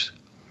matters.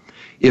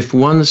 If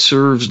one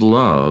serves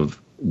love,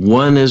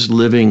 one is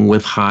living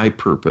with high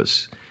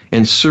purpose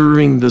and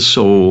serving the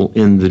soul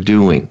in the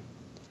doing.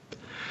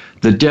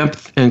 The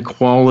depth and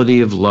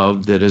quality of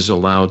love that is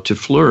allowed to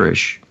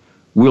flourish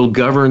will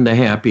govern the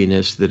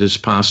happiness that is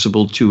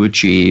possible to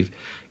achieve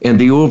and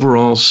the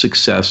overall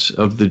success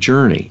of the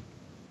journey.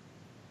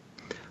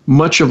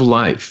 Much of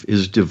life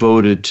is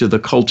devoted to the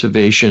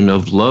cultivation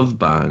of love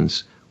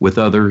bonds with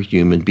other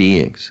human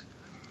beings.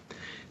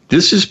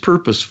 This is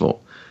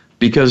purposeful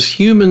because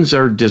humans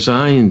are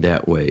designed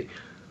that way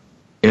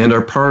and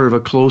are part of a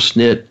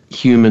close-knit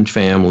human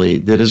family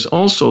that is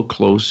also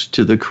close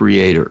to the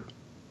Creator.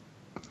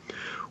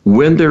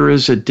 When there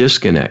is a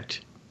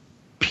disconnect,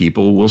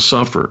 people will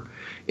suffer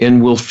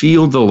and will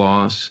feel the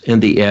loss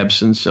and the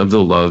absence of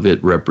the love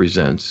it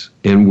represents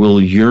and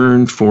will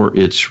yearn for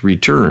its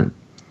return.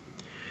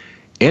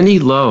 Any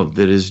love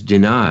that is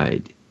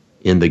denied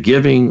in the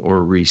giving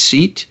or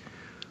receipt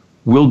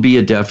will be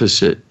a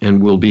deficit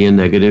and will be a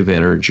negative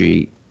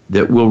energy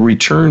that will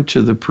return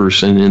to the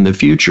person in the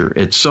future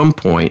at some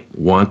point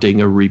wanting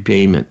a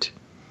repayment,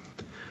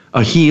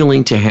 a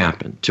healing to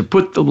happen, to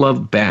put the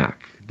love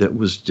back that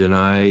was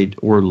denied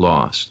or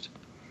lost.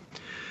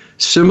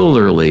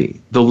 Similarly,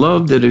 the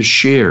love that is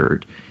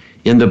shared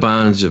in the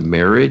bonds of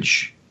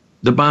marriage,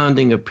 the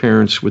bonding of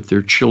parents with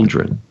their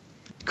children,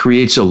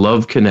 creates a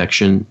love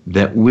connection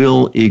that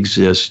will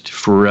exist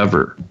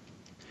forever.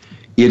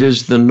 It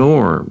is the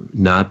norm,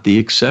 not the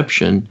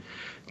exception,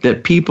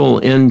 that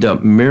people end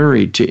up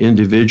married to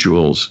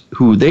individuals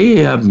who they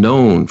have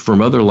known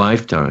from other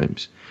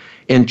lifetimes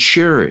and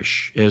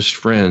cherish as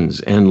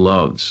friends and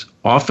loves,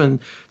 often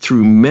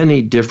through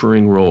many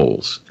differing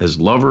roles as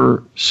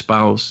lover,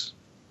 spouse,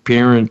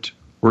 parent,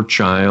 or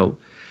child,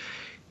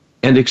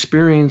 and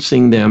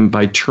experiencing them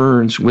by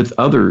turns with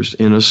others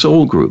in a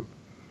soul group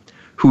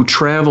who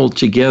travel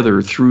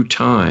together through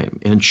time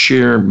and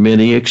share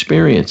many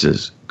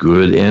experiences,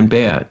 good and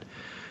bad,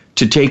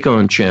 to take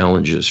on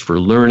challenges for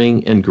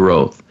learning and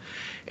growth,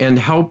 and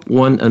help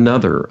one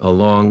another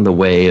along the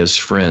way as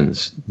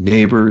friends,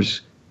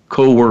 neighbors,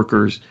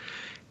 co-workers,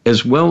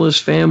 as well as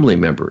family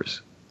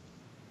members.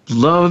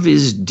 Love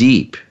is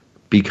deep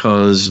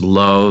because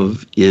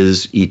love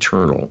is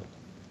eternal.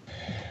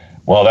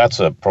 Well, that's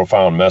a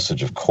profound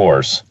message, of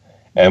course,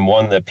 and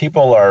one that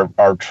people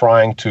are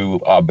trying to,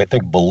 I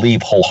think,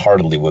 believe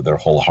wholeheartedly with their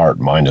whole heart,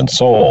 mind, and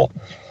soul,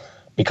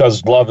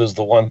 because love is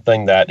the one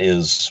thing that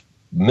is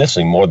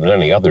missing more than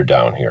any other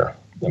down here.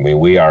 I mean,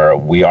 we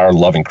are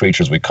loving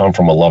creatures. We come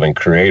from a loving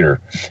Creator,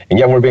 and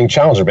yet we're being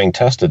challenged, we're being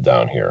tested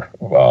down here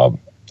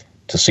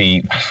to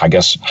see, I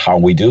guess, how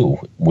we do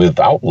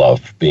without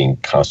love being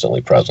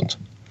constantly present.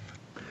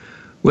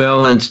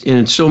 Well,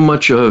 and so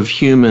much of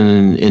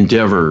human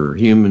endeavor,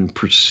 human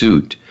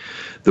pursuit,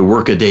 the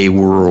workaday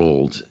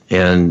world,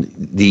 and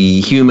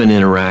the human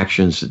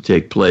interactions that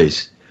take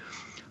place,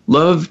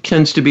 love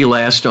tends to be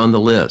last on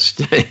the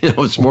list.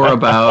 It's more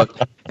about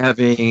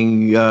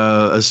having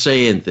a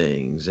say in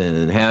things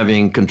and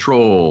having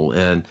control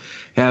and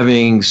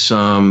having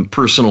some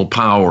personal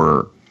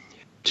power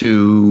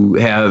to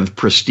have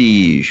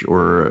prestige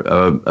or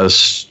a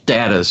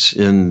status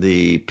in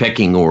the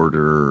pecking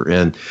order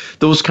and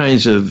those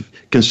kinds of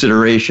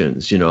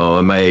considerations. You know,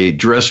 am I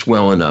dressed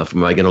well enough?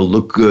 Am I going to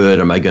look good?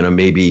 Am I going to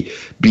maybe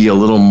be a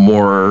little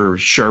more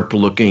sharp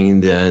looking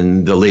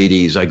than the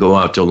ladies I go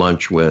out to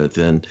lunch with?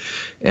 And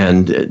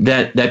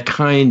that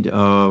kind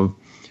of,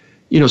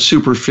 you know,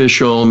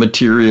 superficial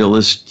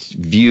materialist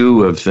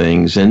view of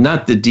things, and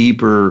not the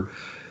deeper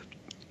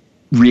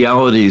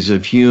realities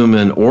of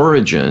human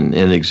origin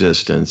and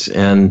existence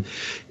and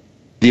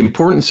the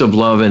importance of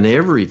love in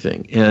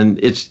everything. And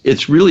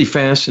it's really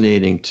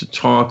fascinating to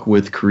talk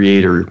with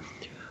Creator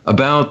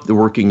about the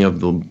working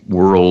of the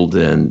world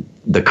and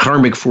the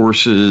karmic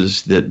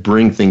forces that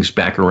bring things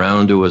back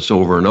around to us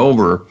over and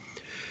over.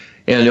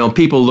 And, you know,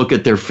 people look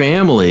at their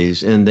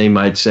families and they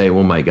might say,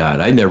 "Oh my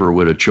God, I never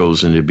would have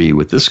chosen to be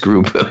with this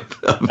group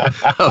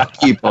of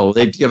people.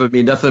 They've given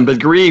me nothing but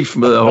grief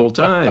the whole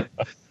time."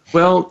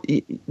 Well,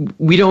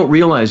 we don't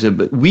realize it,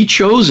 but we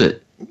chose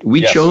it.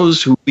 We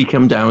chose who we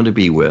come down to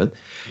be with.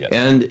 Yes.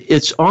 And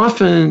it's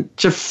often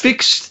to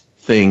fix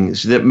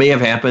things that may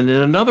have happened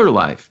in another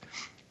life.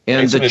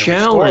 And the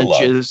challenge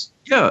is,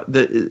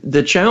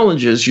 the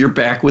challenge is you're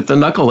back with the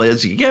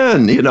knuckleheads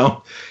again, you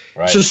know,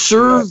 to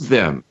serve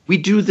them. We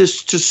do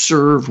this to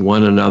serve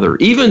one another,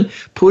 even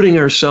putting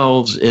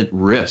ourselves at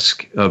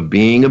risk of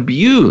being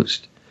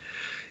abused.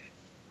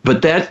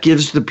 But that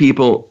gives the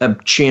people a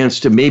chance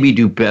to maybe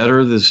do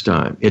better this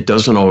time. It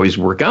doesn't always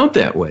work out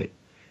that way.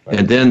 Right.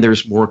 And then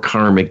there's more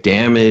karmic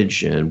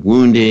damage and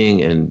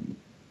wounding, and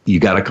you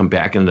got to come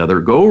back another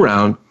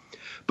go-round.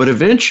 But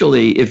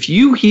eventually, if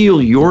you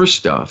heal your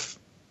stuff,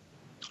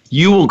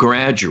 you will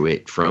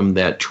graduate from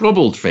that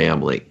troubled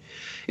family,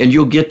 and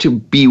you'll get to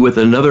be with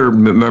another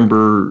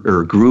member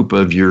or group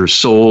of your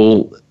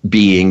soul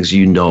beings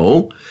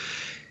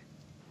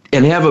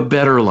and have a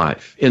better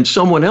life. And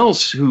someone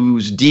else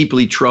who's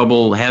deeply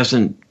troubled,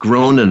 hasn't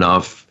grown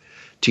enough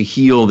to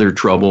heal their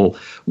trouble,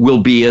 will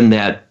be in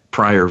that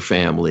prior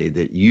family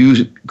that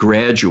you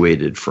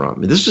graduated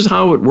from. This is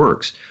how it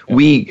works. Yeah.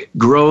 We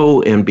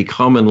grow and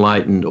become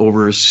enlightened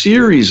over a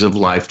series of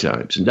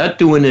lifetimes, and not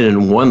doing it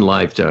in one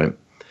lifetime.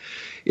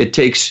 It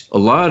takes a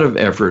lot of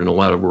effort and a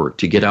lot of work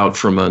to get out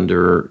from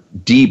under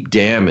deep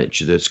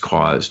damage that's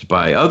caused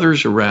by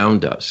others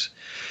around us.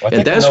 Well,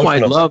 and that's why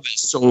love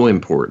is so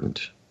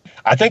important.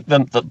 I think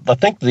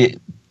the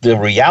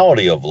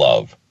reality of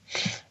love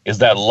is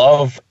that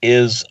love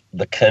is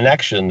the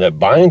connection that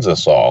binds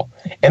us all,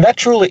 and that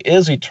truly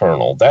is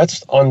eternal.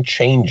 That's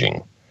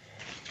unchanging.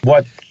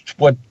 What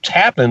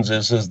happens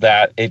is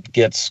that it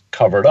gets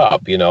covered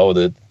up.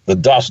 The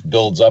dust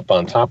builds up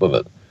on top of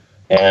it,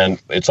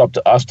 and it's up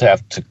to us to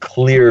have to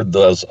clear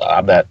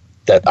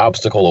that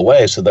obstacle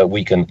away so that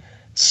we can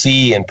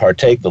see and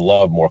partake the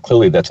love more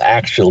clearly that's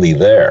actually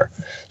there.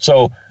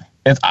 So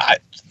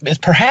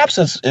perhaps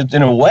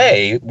in a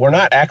way, we're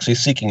not actually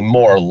seeking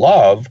more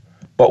love,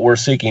 but we're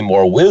seeking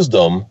more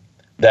wisdom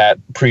that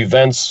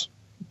prevents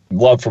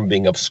love from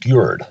being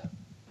obscured.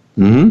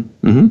 Mm-hmm.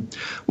 Mm-hmm.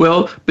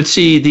 Well, but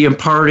see, the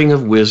imparting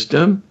of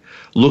wisdom,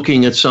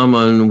 looking at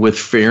someone with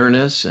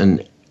fairness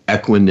and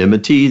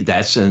equanimity,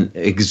 that's an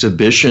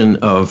exhibition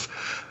of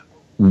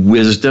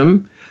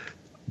wisdom,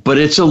 but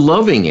it's a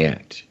loving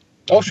act.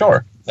 Oh,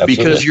 sure. Absolutely.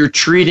 Because you're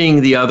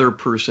treating the other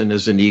person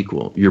as an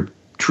equal. You're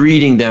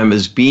treating them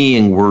as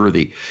being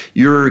worthy.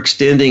 You're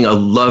extending a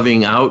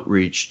loving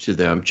outreach to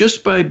them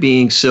just by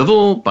being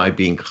civil, by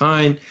being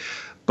kind,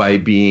 by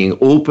being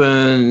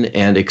open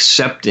and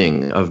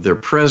accepting of their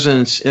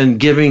presence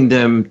and giving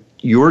them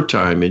your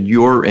time and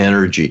your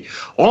energy.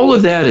 All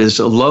of that is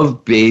a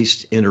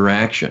love-based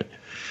interaction.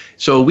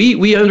 So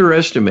we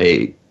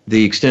underestimate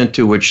the extent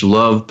to which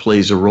love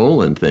plays a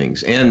role in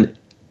things. And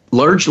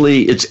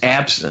largely it's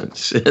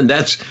absence, and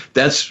that's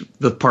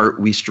the part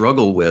we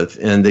struggle with,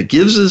 and that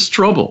gives us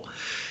trouble.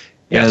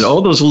 Yes. And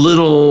all those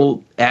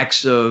little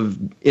acts of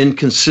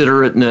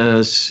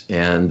inconsiderateness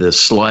and the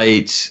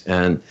slights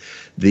and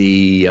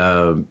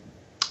the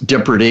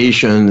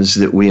depredations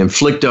that we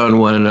inflict on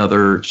one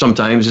another,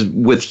 sometimes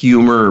with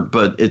humor,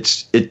 but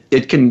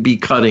it can be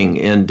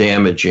cutting and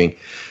damaging.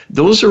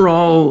 Those are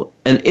all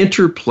an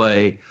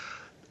interplay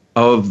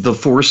of the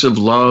force of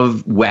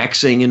love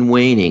waxing and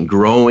waning,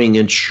 growing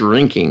and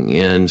shrinking,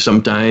 and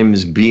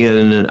sometimes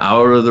being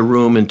out of the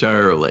room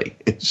entirely.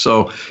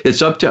 So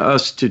it's up to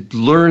us to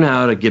learn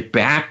how to get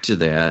back to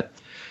that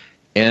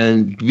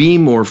and be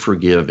more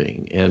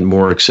forgiving and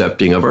more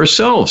accepting of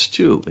ourselves,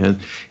 too.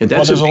 And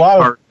that's a big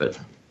part of it.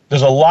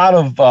 There's a lot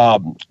of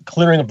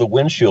clearing of the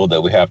windshield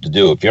that we have to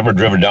do. If you ever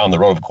driven down the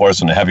road, of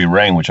course, in a heavy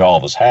rain, which all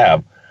of us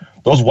have,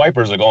 those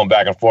wipers are going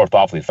back and forth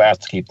awfully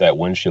fast to keep that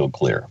windshield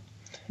clear.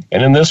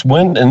 And in this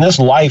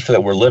life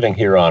that we're living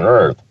here on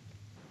Earth,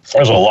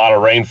 there's a lot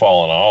of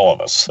rainfall on all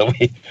of us. So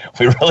we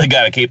really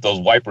got to keep those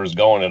wipers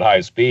going at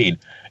high speed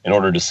in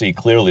order to see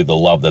clearly the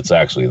love that's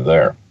actually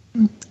there.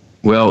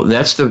 Well,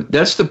 that's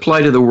the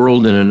plight of the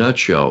world in a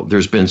nutshell.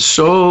 There's been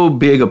so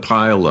big a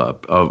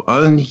pileup of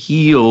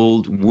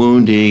unhealed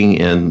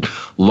wounding and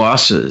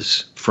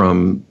losses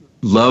from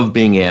love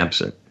being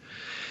absent.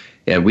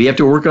 And we have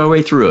to work our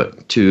way through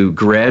it to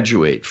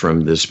graduate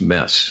from this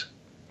mess.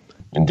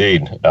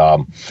 Indeed. I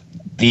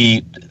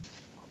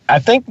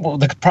think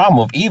the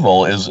problem of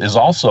evil is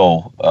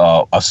also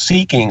a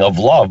seeking of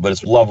love, but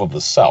it's love of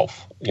the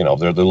self.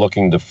 They're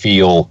looking to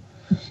feel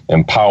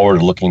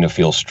empowered, looking to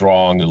feel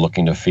strong, they're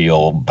looking to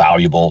feel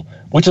valuable,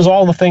 which is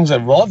all the things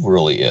that love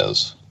really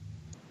is.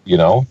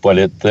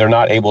 But they're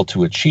not able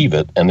to achieve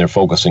it, and they're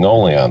focusing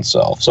only on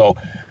self. So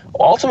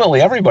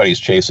ultimately, everybody's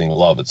chasing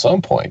love at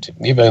some point,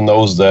 even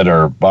those that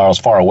are about as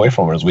far away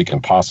from it as we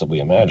can possibly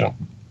imagine.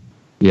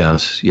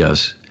 Yes.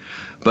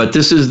 But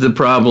this is the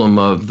problem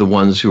of the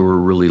ones who are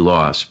really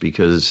lost,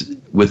 because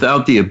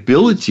without the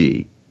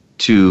ability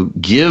to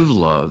give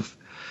love,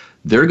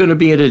 they're going to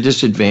be at a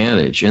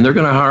disadvantage, and they're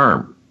going to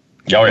harm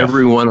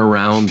everyone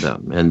around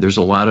them. And there's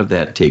a lot of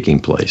that taking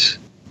place.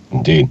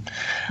 Indeed.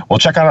 Well,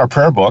 check out our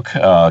prayer book,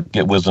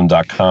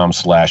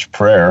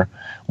 getwisdom.com/prayer,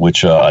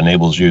 which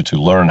enables you to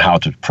learn how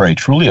to pray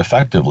truly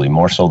effectively,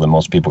 more so than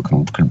most people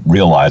could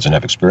realize and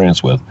have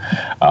experience with.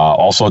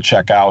 Also,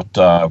 check out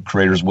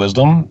Creator's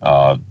Wisdom,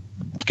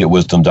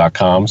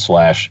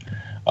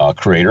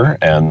 getwisdom.com/creator,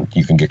 and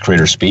you can get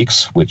Creator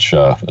Speaks, which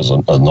is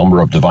a number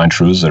of divine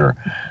truths that are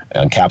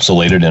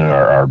encapsulated in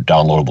our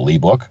downloadable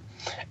ebook.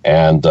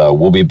 And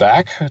we'll be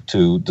back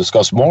to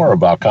discuss more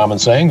about common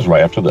sayings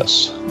right after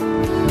this.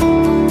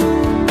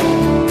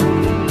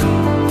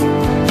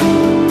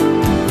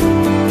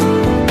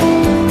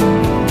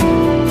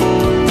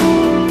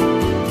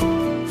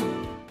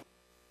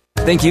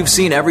 Think you've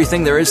seen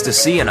everything there is to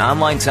see in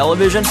online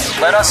television?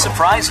 Let us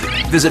surprise you.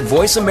 Visit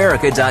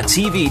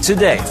voiceamerica.tv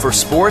today for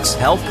sports,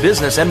 health,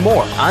 business, and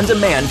more on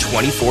demand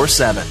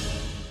 24/7.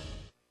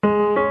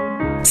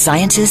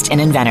 Scientist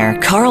and inventor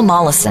Carl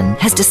Mollison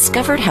has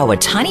discovered how a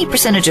tiny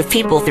percentage of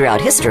people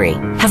throughout history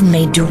have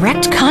made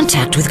direct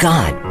contact with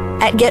God.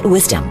 At Get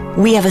Wisdom,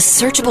 we have a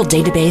searchable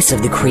database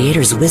of the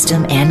Creator's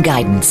wisdom and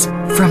guidance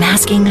from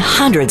asking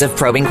hundreds of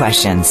probing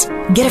questions.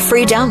 Get a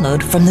free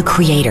download from the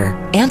Creator,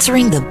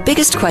 answering the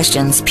biggest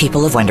questions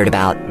people have wondered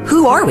about.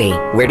 Who are we?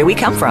 Where do we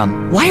come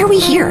from? Why are we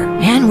here?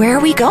 And where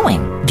are we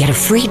going? Get a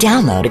free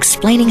download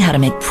explaining how to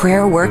make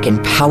prayer work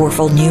in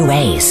powerful new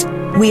ways.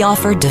 We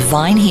offer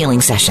divine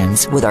healing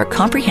sessions with our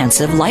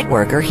comprehensive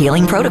Lightworker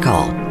healing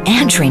protocol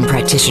and train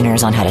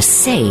practitioners on how to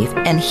save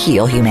and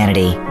heal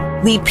humanity.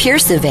 We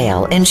pierce the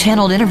veil in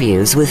channeled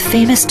interviews with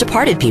famous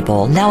departed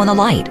people now in the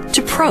light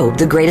to probe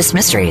the greatest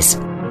mysteries.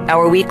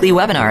 Our weekly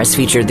webinars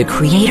feature the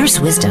Creator's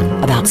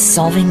wisdom about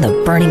solving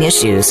the burning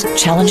issues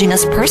challenging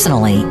us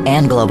personally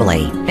and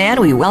globally. And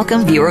we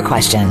welcome viewer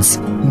questions.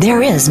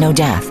 There is no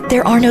death.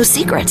 There are no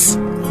secrets.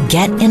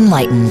 Get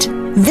enlightened.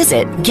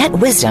 Visit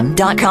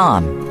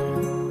getwisdom.com.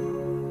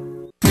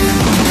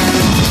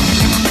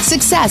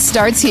 Success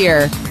starts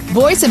here.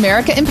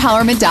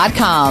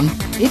 VoiceAmericaEmpowerment.com.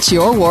 It's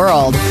your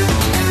world.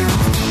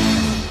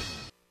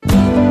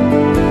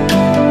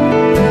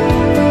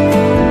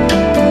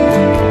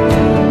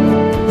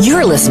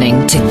 You're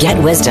listening to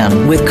Get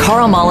Wisdom with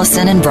Carl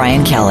Mollison and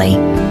Brian Kelly.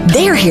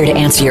 They are here to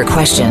answer your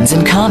questions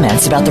and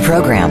comments about the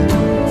program.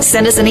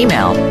 Send us an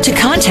email to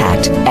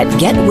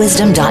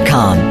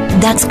contact@getwisdom.com.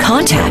 That's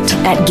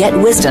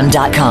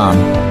contact@getwisdom.com.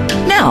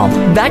 Now,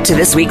 back to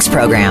this week's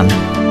program.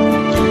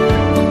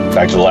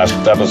 Back to the last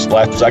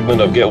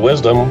segment of Get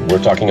Wisdom. We're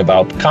talking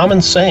about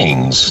common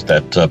sayings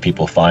that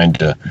people find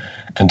to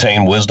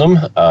contain wisdom.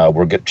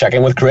 We're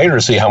checking with Creator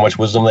to see how much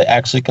wisdom they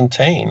actually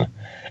contain.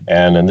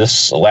 And in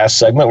this last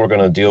segment, we're going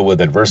to deal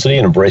with adversity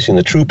and embracing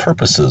the true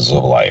purposes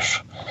of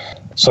life.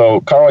 So,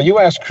 Carl, you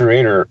asked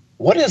Creator,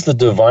 what is the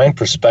divine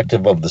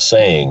perspective of the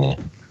saying,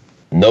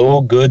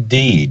 no good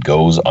deed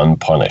goes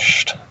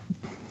unpunished?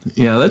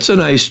 Yeah, that's a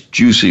nice,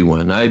 juicy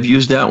one. I've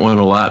used that one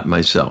a lot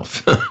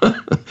myself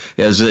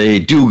as a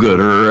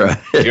do-gooder.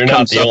 You're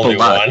not the only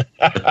one.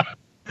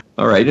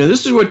 All right, now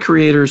this is what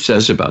Creator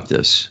says about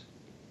this.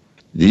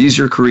 These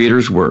are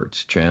Creator's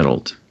words,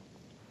 channeled.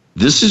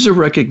 This is a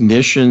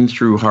recognition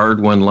through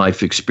hard-won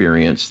life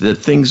experience that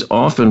things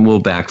often will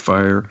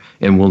backfire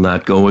and will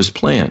not go as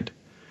planned.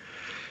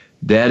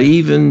 That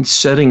even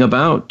setting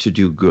about to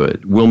do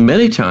good will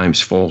many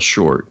times fall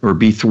short or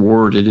be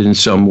thwarted in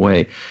some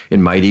way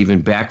and might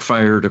even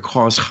backfire to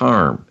cause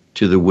harm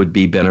to the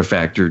would-be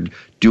benefactor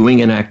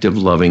doing an act of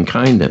loving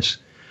kindness,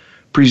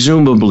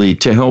 presumably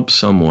to help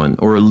someone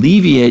or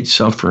alleviate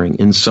suffering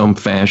in some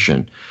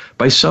fashion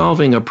by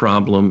solving a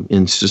problem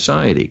in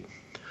society,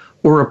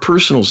 or a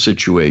personal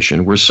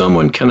situation where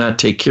someone cannot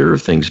take care of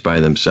things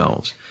by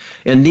themselves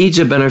and needs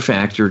a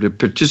benefactor to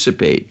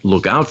participate,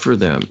 look out for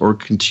them, or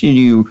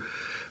contribute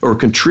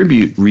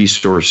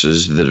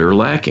resources that are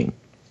lacking.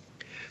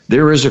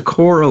 There is a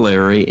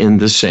corollary in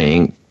the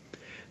saying,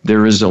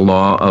 there is a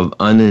law of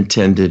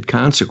unintended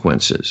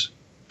consequences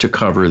to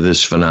cover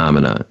this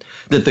phenomenon,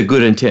 that the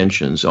good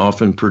intentions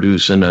often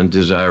produce an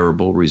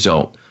undesirable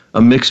result,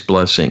 a mixed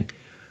blessing,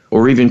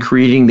 or even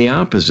creating the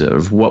opposite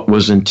of what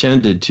was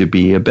intended to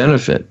be a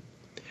benefit.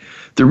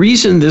 The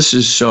reason this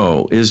is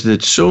so is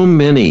that so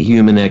many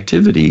human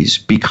activities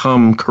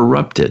become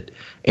corrupted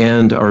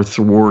and are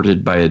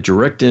thwarted by a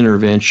direct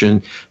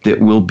intervention that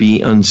will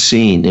be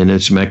unseen in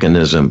its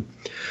mechanism,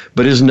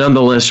 but is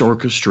nonetheless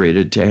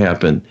orchestrated to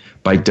happen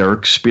by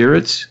dark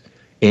spirits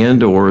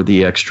and or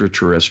the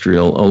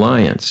extraterrestrial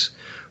alliance,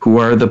 who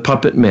are the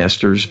puppet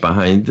masters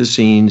behind the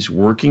scenes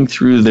working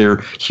through their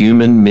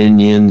human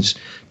minions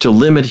to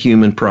limit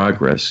human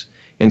progress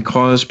and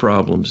cause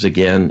problems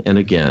again and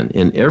again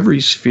in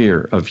every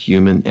sphere of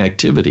human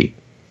activity.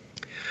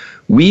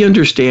 We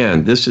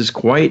understand this is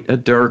quite a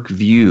dark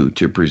view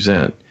to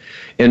present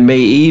and may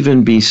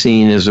even be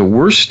seen as a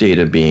worse state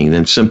of being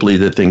than simply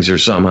that things are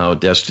somehow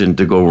destined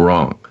to go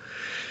wrong.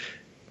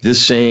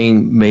 This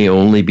saying may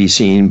only be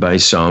seen by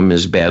some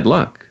as bad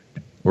luck,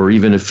 or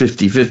even a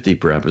 50-50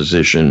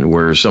 proposition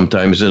where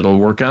sometimes it'll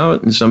work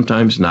out and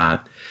sometimes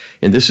not.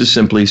 And this is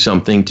simply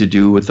something to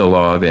do with the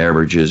law of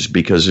averages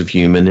because of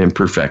human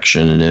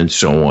imperfection and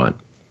so on.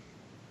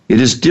 It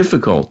is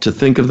difficult to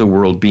think of the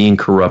world being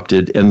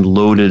corrupted and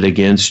loaded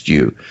against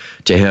you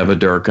to have a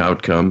dark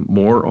outcome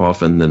more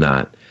often than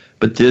not.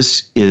 But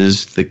this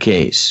is the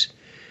case.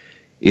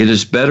 It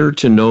is better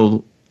to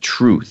know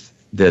truth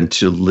than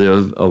to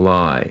live a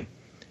lie,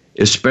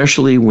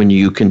 especially when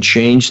you can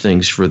change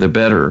things for the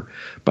better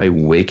by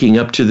waking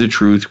up to the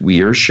truth we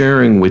are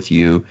sharing with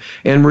you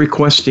and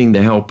requesting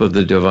the help of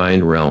the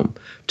divine realm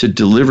to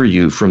deliver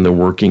you from the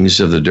workings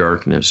of the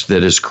darkness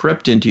that has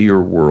crept into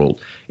your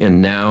world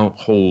and now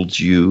holds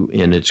you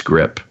in its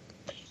grip.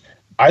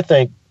 I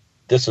think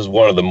this is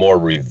one of the more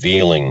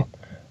revealing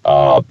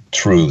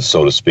truths,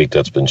 so to speak,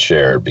 that's been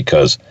shared,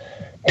 because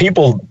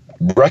people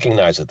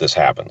recognize that this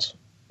happens.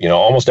 You know,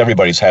 almost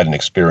everybody's had an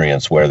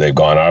experience where they've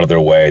gone out of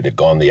their way, they've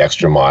gone the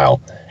extra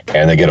mile,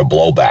 and they get a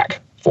blowback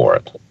for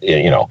it.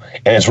 You know,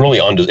 and it's really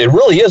it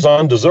really is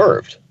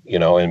undeserved. You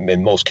know,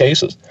 in most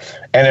cases,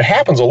 and it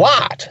happens a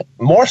lot,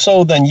 more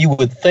so than you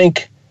would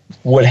think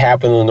would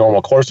happen in the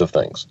normal course of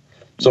things.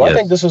 So yes. I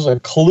think this is a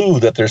clue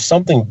that there's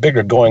something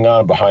bigger going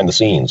on behind the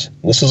scenes.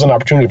 This is an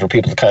opportunity for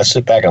people to kind of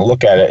sit back and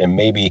look at it and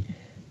maybe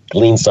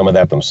glean some of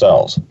that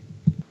themselves.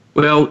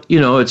 Well, you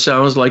know, it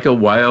sounds like a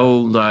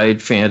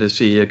wild-eyed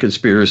fantasy, a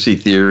conspiracy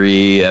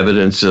theory,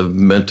 evidence of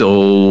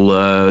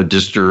mental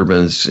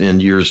disturbance in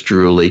yours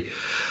truly.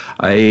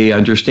 I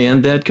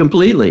understand that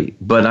completely,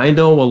 but I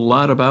know a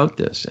lot about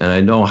this, and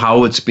I know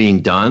how it's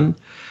being done,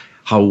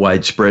 how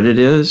widespread it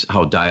is,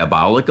 how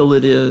diabolical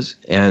it is,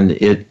 and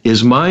it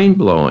is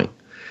mind-blowing.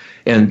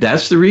 And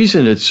that's the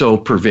reason it's so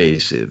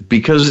pervasive,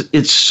 because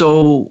it's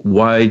so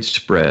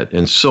widespread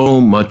and so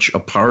much a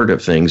part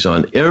of things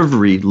on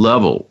every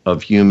level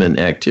of human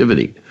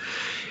activity.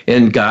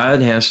 And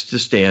God has to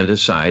stand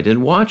aside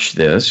and watch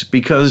this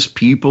because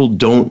people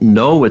don't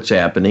know what's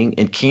happening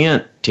and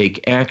can't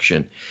take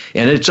action.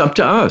 And it's up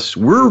to us.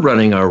 We're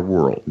running our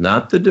world,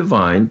 not the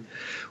divine,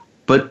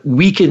 but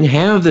we can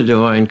have the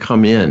divine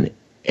come in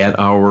at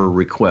our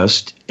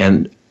request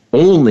and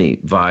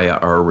only via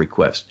our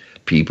request.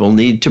 People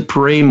need to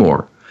pray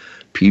more.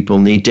 People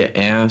need to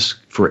ask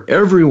for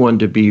everyone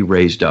to be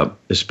raised up,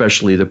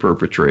 especially the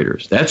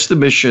perpetrators. That's the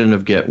mission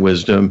of Get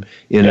Wisdom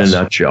in a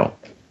nutshell.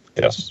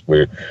 Yes,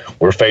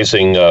 we're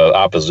facing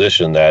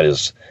opposition that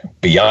is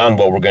beyond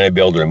what we're going to be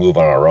able to remove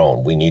on our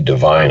own. We need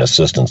divine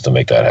assistance to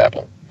make that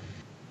happen.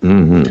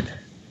 Mm-hmm.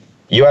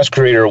 You ask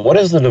Creator, what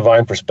is the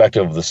divine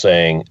perspective of the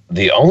saying,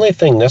 the only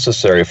thing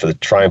necessary for the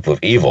triumph of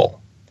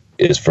evil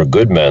is for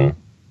good men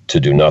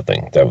to do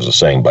nothing? That was a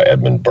saying by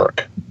Edmund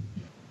Burke.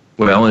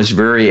 Well, it's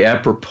very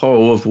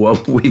apropos of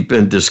what we've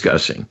been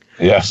discussing.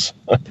 Yes.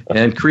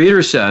 And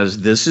Creator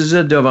says this is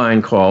a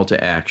divine call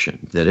to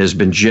action that has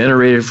been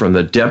generated from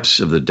the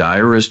depths of the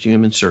direst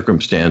human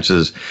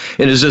circumstances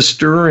and is a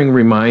stirring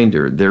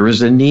reminder there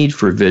is a need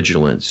for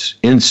vigilance,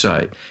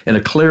 insight, and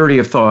a clarity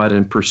of thought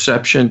and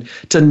perception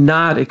to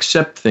not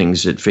accept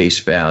things at face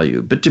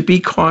value, but to be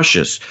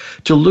cautious,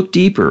 to look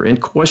deeper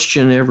and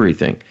question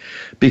everything.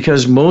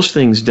 Because most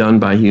things done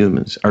by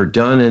humans are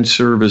done in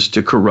service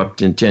to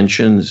corrupt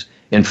intentions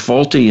and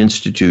faulty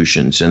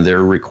institutions and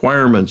their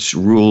requirements,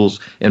 rules,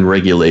 and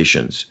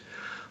regulations,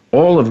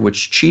 all of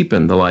which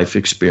cheapen the life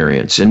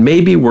experience and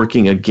may be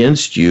working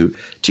against you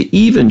to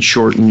even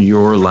shorten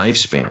your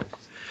lifespan.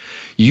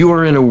 You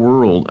are in a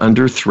world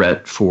under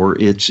threat for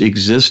its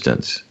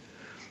existence.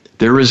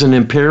 There is an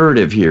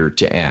imperative here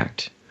to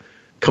act.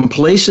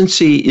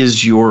 Complacency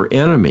is your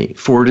enemy,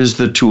 for it is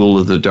the tool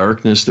of the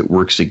darkness that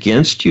works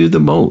against you the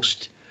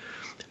most.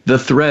 The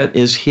threat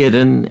is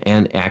hidden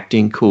and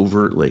acting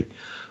covertly,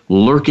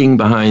 lurking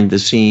behind the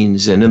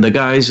scenes and in the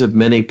guise of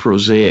many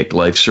prosaic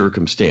life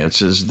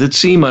circumstances that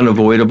seem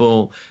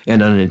unavoidable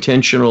and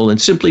unintentional and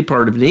simply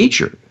part of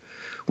nature,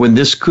 when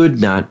this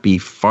could not be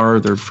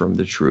farther from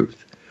the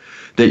truth.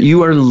 That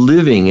you are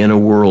living in a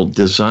world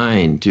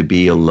designed to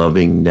be a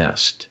loving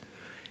nest.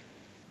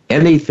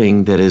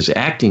 Anything that is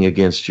acting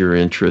against your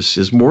interests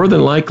is more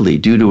than likely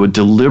due to a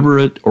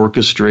deliberate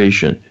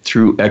orchestration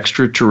through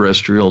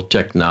extraterrestrial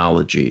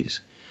technologies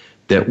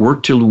that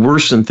work to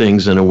worsen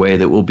things in a way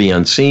that will be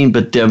unseen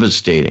but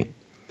devastating.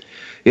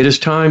 It is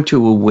time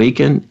to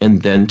awaken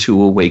and then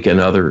to awaken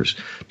others,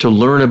 to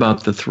learn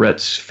about the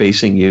threats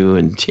facing you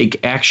and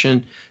take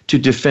action to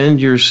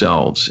defend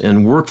yourselves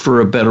and work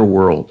for a better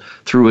world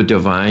through a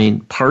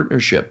divine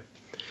partnership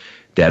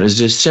that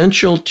is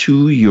essential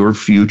to your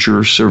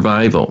future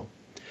survival.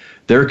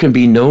 There can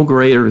be no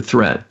greater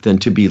threat than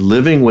to be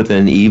living with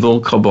an evil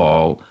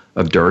cabal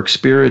of dark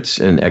spirits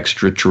and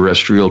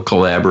extraterrestrial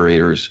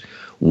collaborators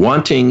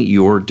wanting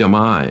your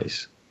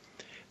demise.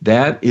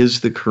 That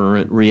is the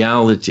current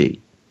reality.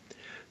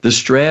 The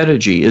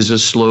strategy is a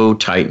slow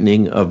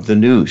tightening of the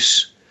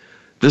noose.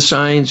 The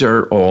signs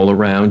are all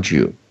around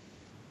you.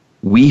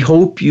 We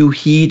hope you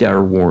heed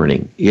our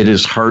warning. It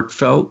is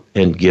heartfelt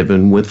and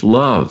given with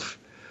love.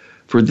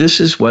 For this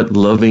is what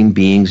loving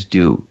beings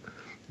do.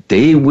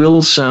 They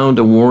will sound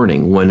a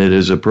warning when it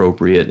is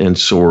appropriate and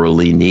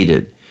sorely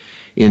needed.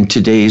 In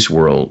today's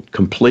world,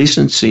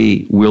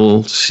 complacency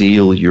will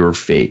seal your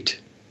fate.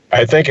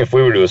 I think if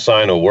we were to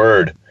assign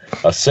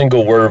a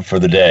single word for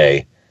the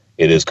day,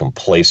 it is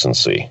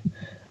complacency.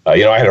 I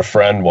had a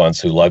friend once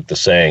who liked the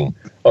saying,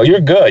 "Oh, you're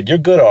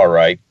good, all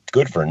right,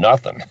 good for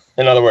nothing."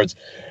 In other words,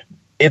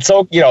 it's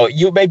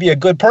you may be a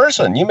good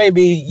person. You may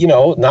be,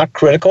 not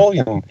critical,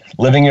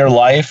 living your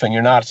life and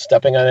you're not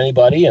stepping on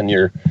anybody and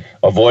you're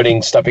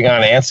avoiding stepping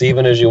on ants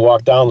even as you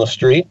walk down the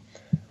street.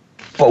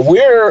 But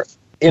we're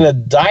in a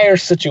dire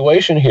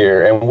situation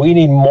here and we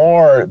need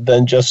more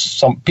than just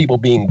some people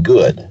being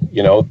good.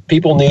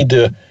 People need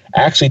to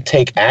actually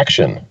take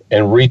action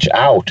and reach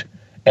out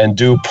and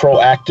do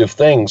proactive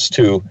things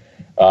to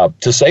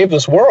save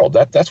this world.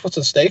 That's what's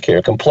at stake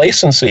here.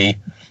 Complacency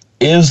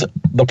is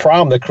the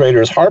problem that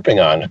Creator is harping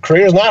on.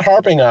 Creator is not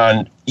harping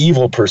on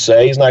evil per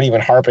se. He's not even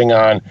harping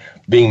on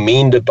being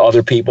mean to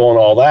other people and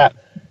all that.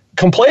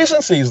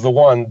 Complacency is the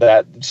one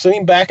that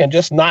sitting back and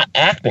just not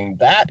acting,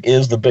 that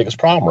is the biggest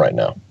problem right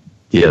now.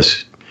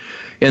 Yes.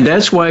 And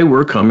that's why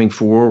we're coming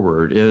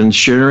forward and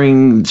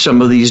sharing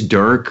some of these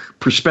dark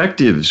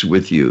perspectives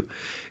with you.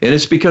 And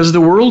it's because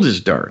the world is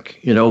dark.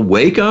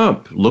 Wake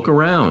up, look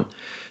around.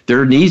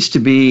 There needs to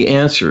be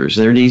answers.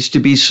 There needs to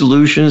be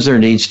solutions. There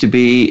needs to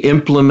be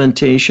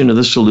implementation of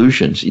the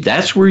solutions.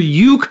 That's where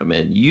you come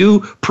in. You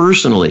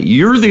personally,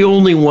 you're the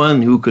only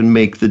one who can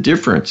make the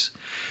difference.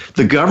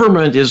 The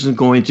government isn't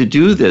going to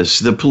do this.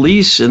 The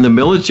police and the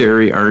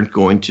military aren't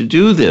going to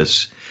do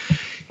this.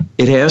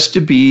 It has to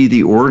be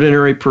the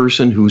ordinary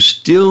person who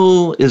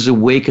still is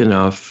awake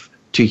enough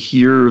to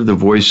hear the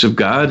voice of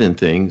God in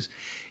things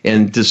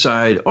and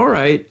decide, all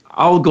right,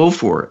 I'll go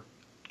for it.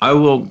 I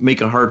will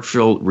make a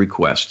heartfelt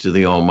request to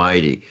the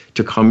Almighty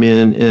to come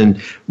in and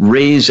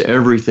raise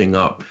everything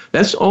up.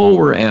 That's all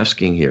we're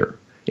asking here.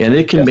 And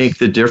it can make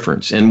the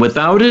difference. And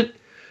without it,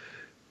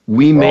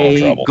 we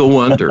may go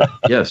under.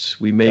 Yes,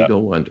 we may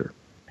go under.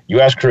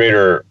 You ask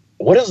Creator,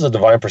 what is the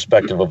divine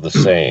perspective of the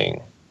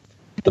saying?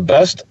 The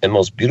best and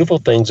most beautiful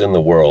things in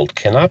the world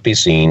cannot be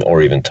seen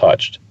or even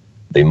touched.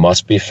 They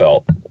must be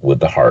felt with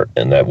the heart.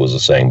 And that was a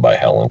saying by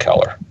Helen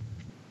Keller.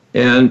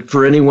 And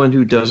for anyone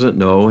who doesn't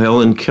know,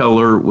 Helen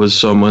Keller was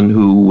someone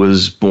who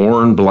was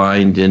born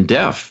blind and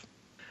deaf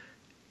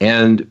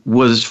and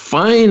was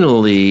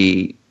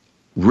finally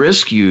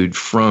rescued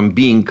from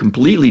being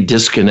completely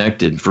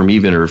disconnected from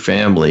even her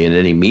family in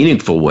any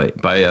meaningful way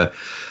by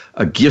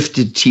a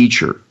gifted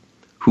teacher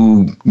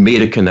who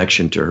made a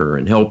connection to her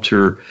and helped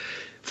her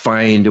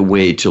find a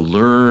way to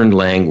learn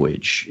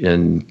language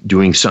and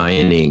doing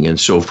signing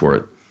and so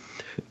forth.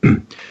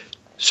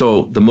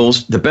 So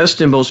the best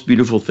and most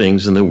beautiful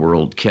things in the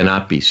world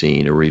cannot be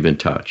seen or even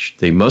touched.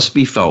 They must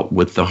be felt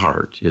with the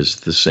heart, is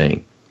the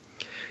saying.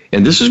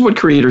 And this is what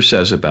Creator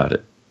says about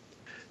it.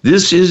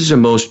 This is the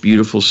most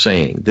beautiful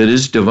saying that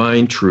is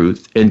divine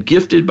truth and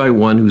gifted by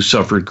one who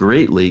suffered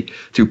greatly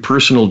through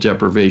personal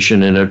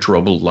deprivation in a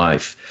troubled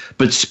life,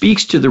 but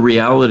speaks to the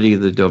reality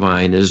of the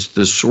divine as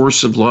the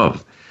source of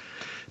love.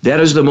 That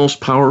is the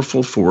most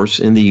powerful force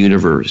in the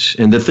universe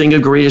and the thing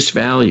of greatest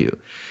value.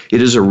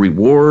 It is a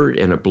reward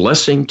and a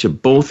blessing to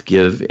both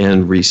give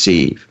and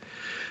receive.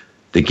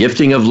 The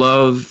gifting of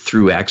love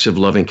through acts of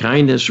loving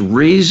kindness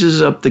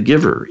raises up the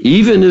giver,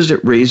 even as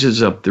it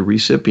raises up the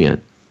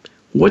recipient.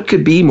 What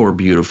could be more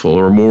beautiful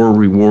or more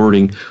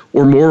rewarding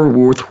or more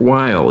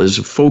worthwhile as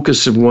a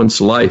focus of one's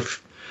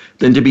life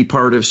than to be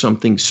part of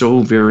something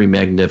so very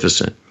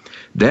magnificent?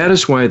 That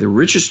is why the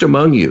richest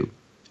among you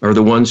are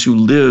the ones who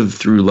live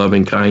through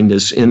loving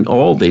kindness in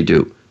all they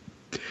do.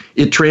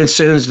 It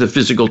transcends the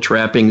physical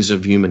trappings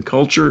of human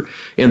culture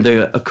and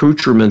the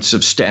accoutrements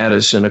of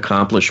status and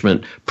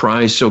accomplishment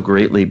prized so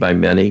greatly by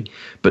many,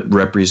 but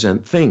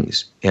represent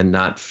things and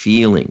not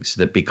feelings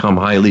that become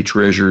highly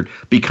treasured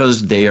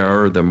because they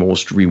are the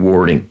most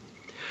rewarding.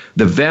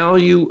 The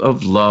value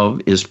of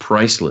love is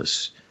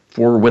priceless,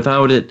 for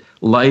without it,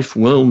 life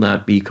will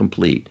not be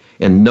complete,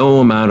 and no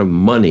amount of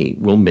money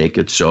will make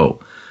it so.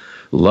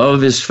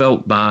 Love is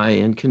felt by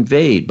and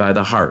conveyed by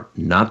the heart,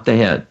 not the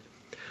head.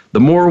 The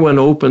more one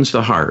opens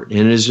the heart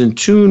and is in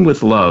tune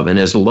with love and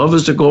has love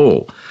as a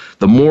goal,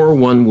 the more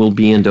one will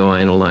be in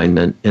divine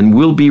alignment and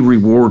will be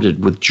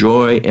rewarded with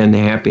joy and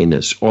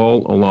happiness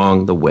all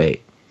along the way.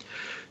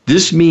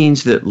 This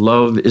means that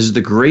love is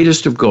the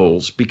greatest of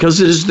goals because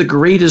it is the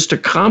greatest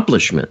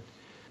accomplishment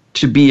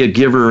to be a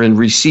giver and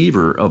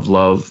receiver of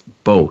love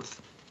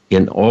both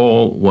in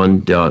all one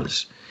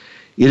does.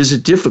 It is a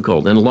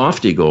difficult and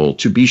lofty goal,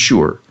 to be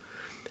sure,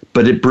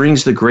 but it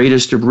brings the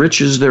greatest of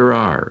riches there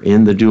are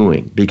in the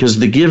doing, because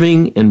the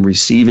giving and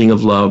receiving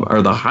of love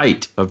are the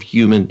height of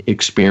human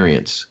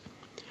experience.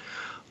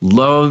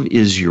 Love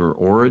is your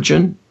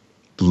origin,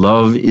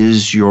 love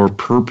is your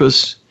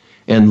purpose,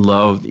 and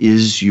love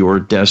is your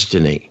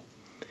destiny.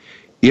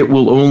 It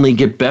will only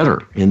get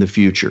better in the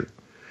future.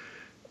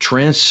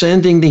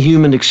 Transcending the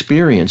human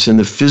experience and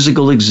the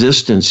physical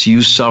existence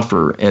you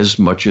suffer as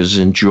much as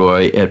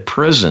enjoy at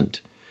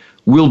present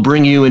will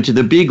bring you into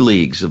the big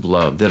leagues of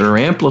love that are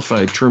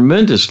amplified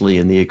tremendously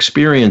in the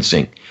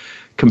experiencing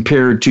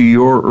compared to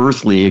your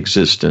earthly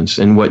existence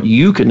and what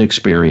you can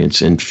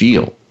experience and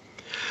feel.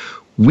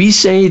 We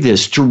say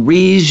this to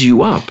raise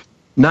you up,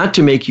 not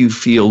to make you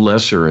feel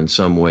lesser in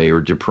some way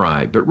or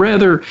deprived, but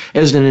rather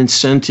as an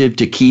incentive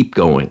to keep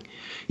going.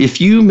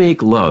 If you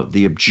make love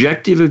the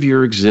objective of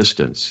your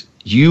existence,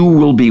 you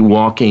will be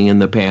walking in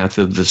the path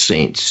of the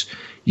saints.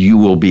 You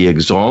will be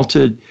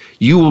exalted.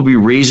 You will be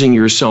raising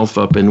yourself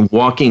up and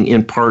walking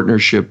in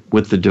partnership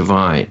with the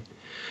divine.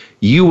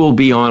 You will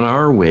be on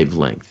our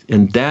wavelength,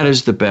 and that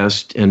is the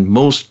best and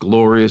most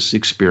glorious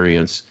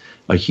experience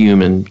a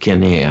human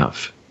can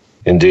have.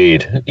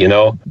 Indeed.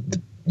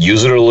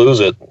 Use it or lose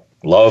it.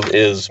 Love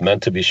is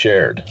meant to be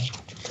shared.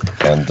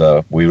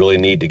 And we really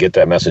need to get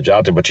that message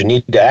out there, but you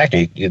need to act.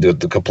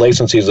 The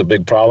complacency is a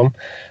big problem.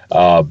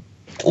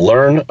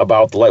 learn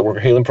about the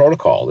Lightworker Healing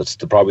Protocol. It's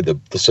probably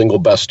the single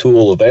best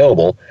tool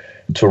available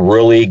to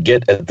really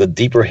get at the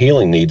deeper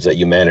healing needs that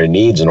humanity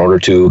needs in order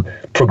to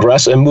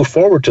progress and move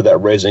forward to that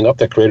raising up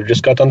that Creator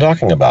just got done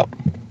talking about.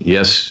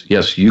 Yes,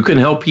 you can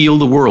help heal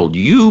the world.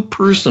 You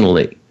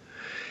personally.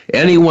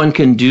 Anyone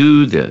can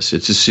do this.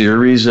 It's a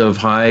series of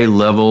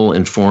high-level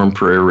informed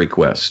prayer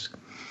requests.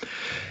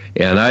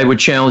 And I would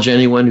challenge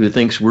anyone who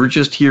thinks we're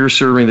just here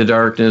serving the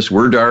darkness,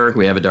 we're dark,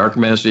 we have a dark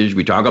message,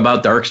 we talk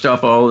about dark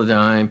stuff all the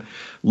time.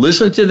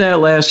 Listen to that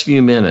last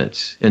few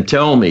minutes and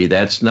tell me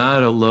that's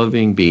not a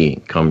loving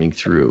being coming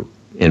through,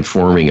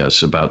 informing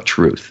us about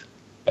truth.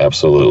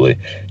 Absolutely.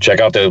 Check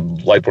out the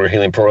Lightworker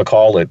Healing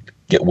Protocol at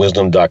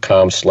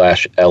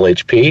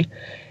getwisdom.com/LHP.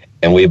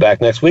 And we'll be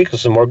back next week with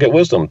some more Get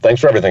Wisdom.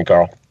 Thanks for everything,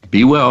 Carl.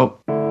 Be well.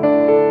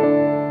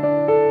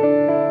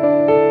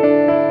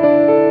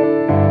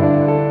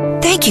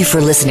 Thank you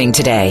for listening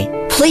today.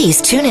 Please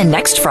tune in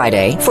next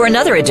Friday for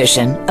another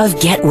edition of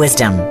Get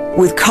Wisdom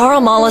with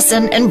Carl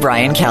Mollison and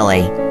Brian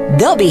Kelly.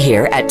 They'll be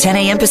here at 10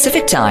 a.m.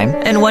 Pacific Time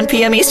and 1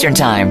 p.m. Eastern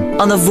Time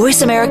on the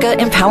Voice America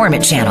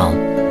Empowerment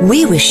Channel.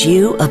 We wish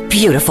you a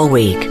beautiful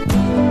week.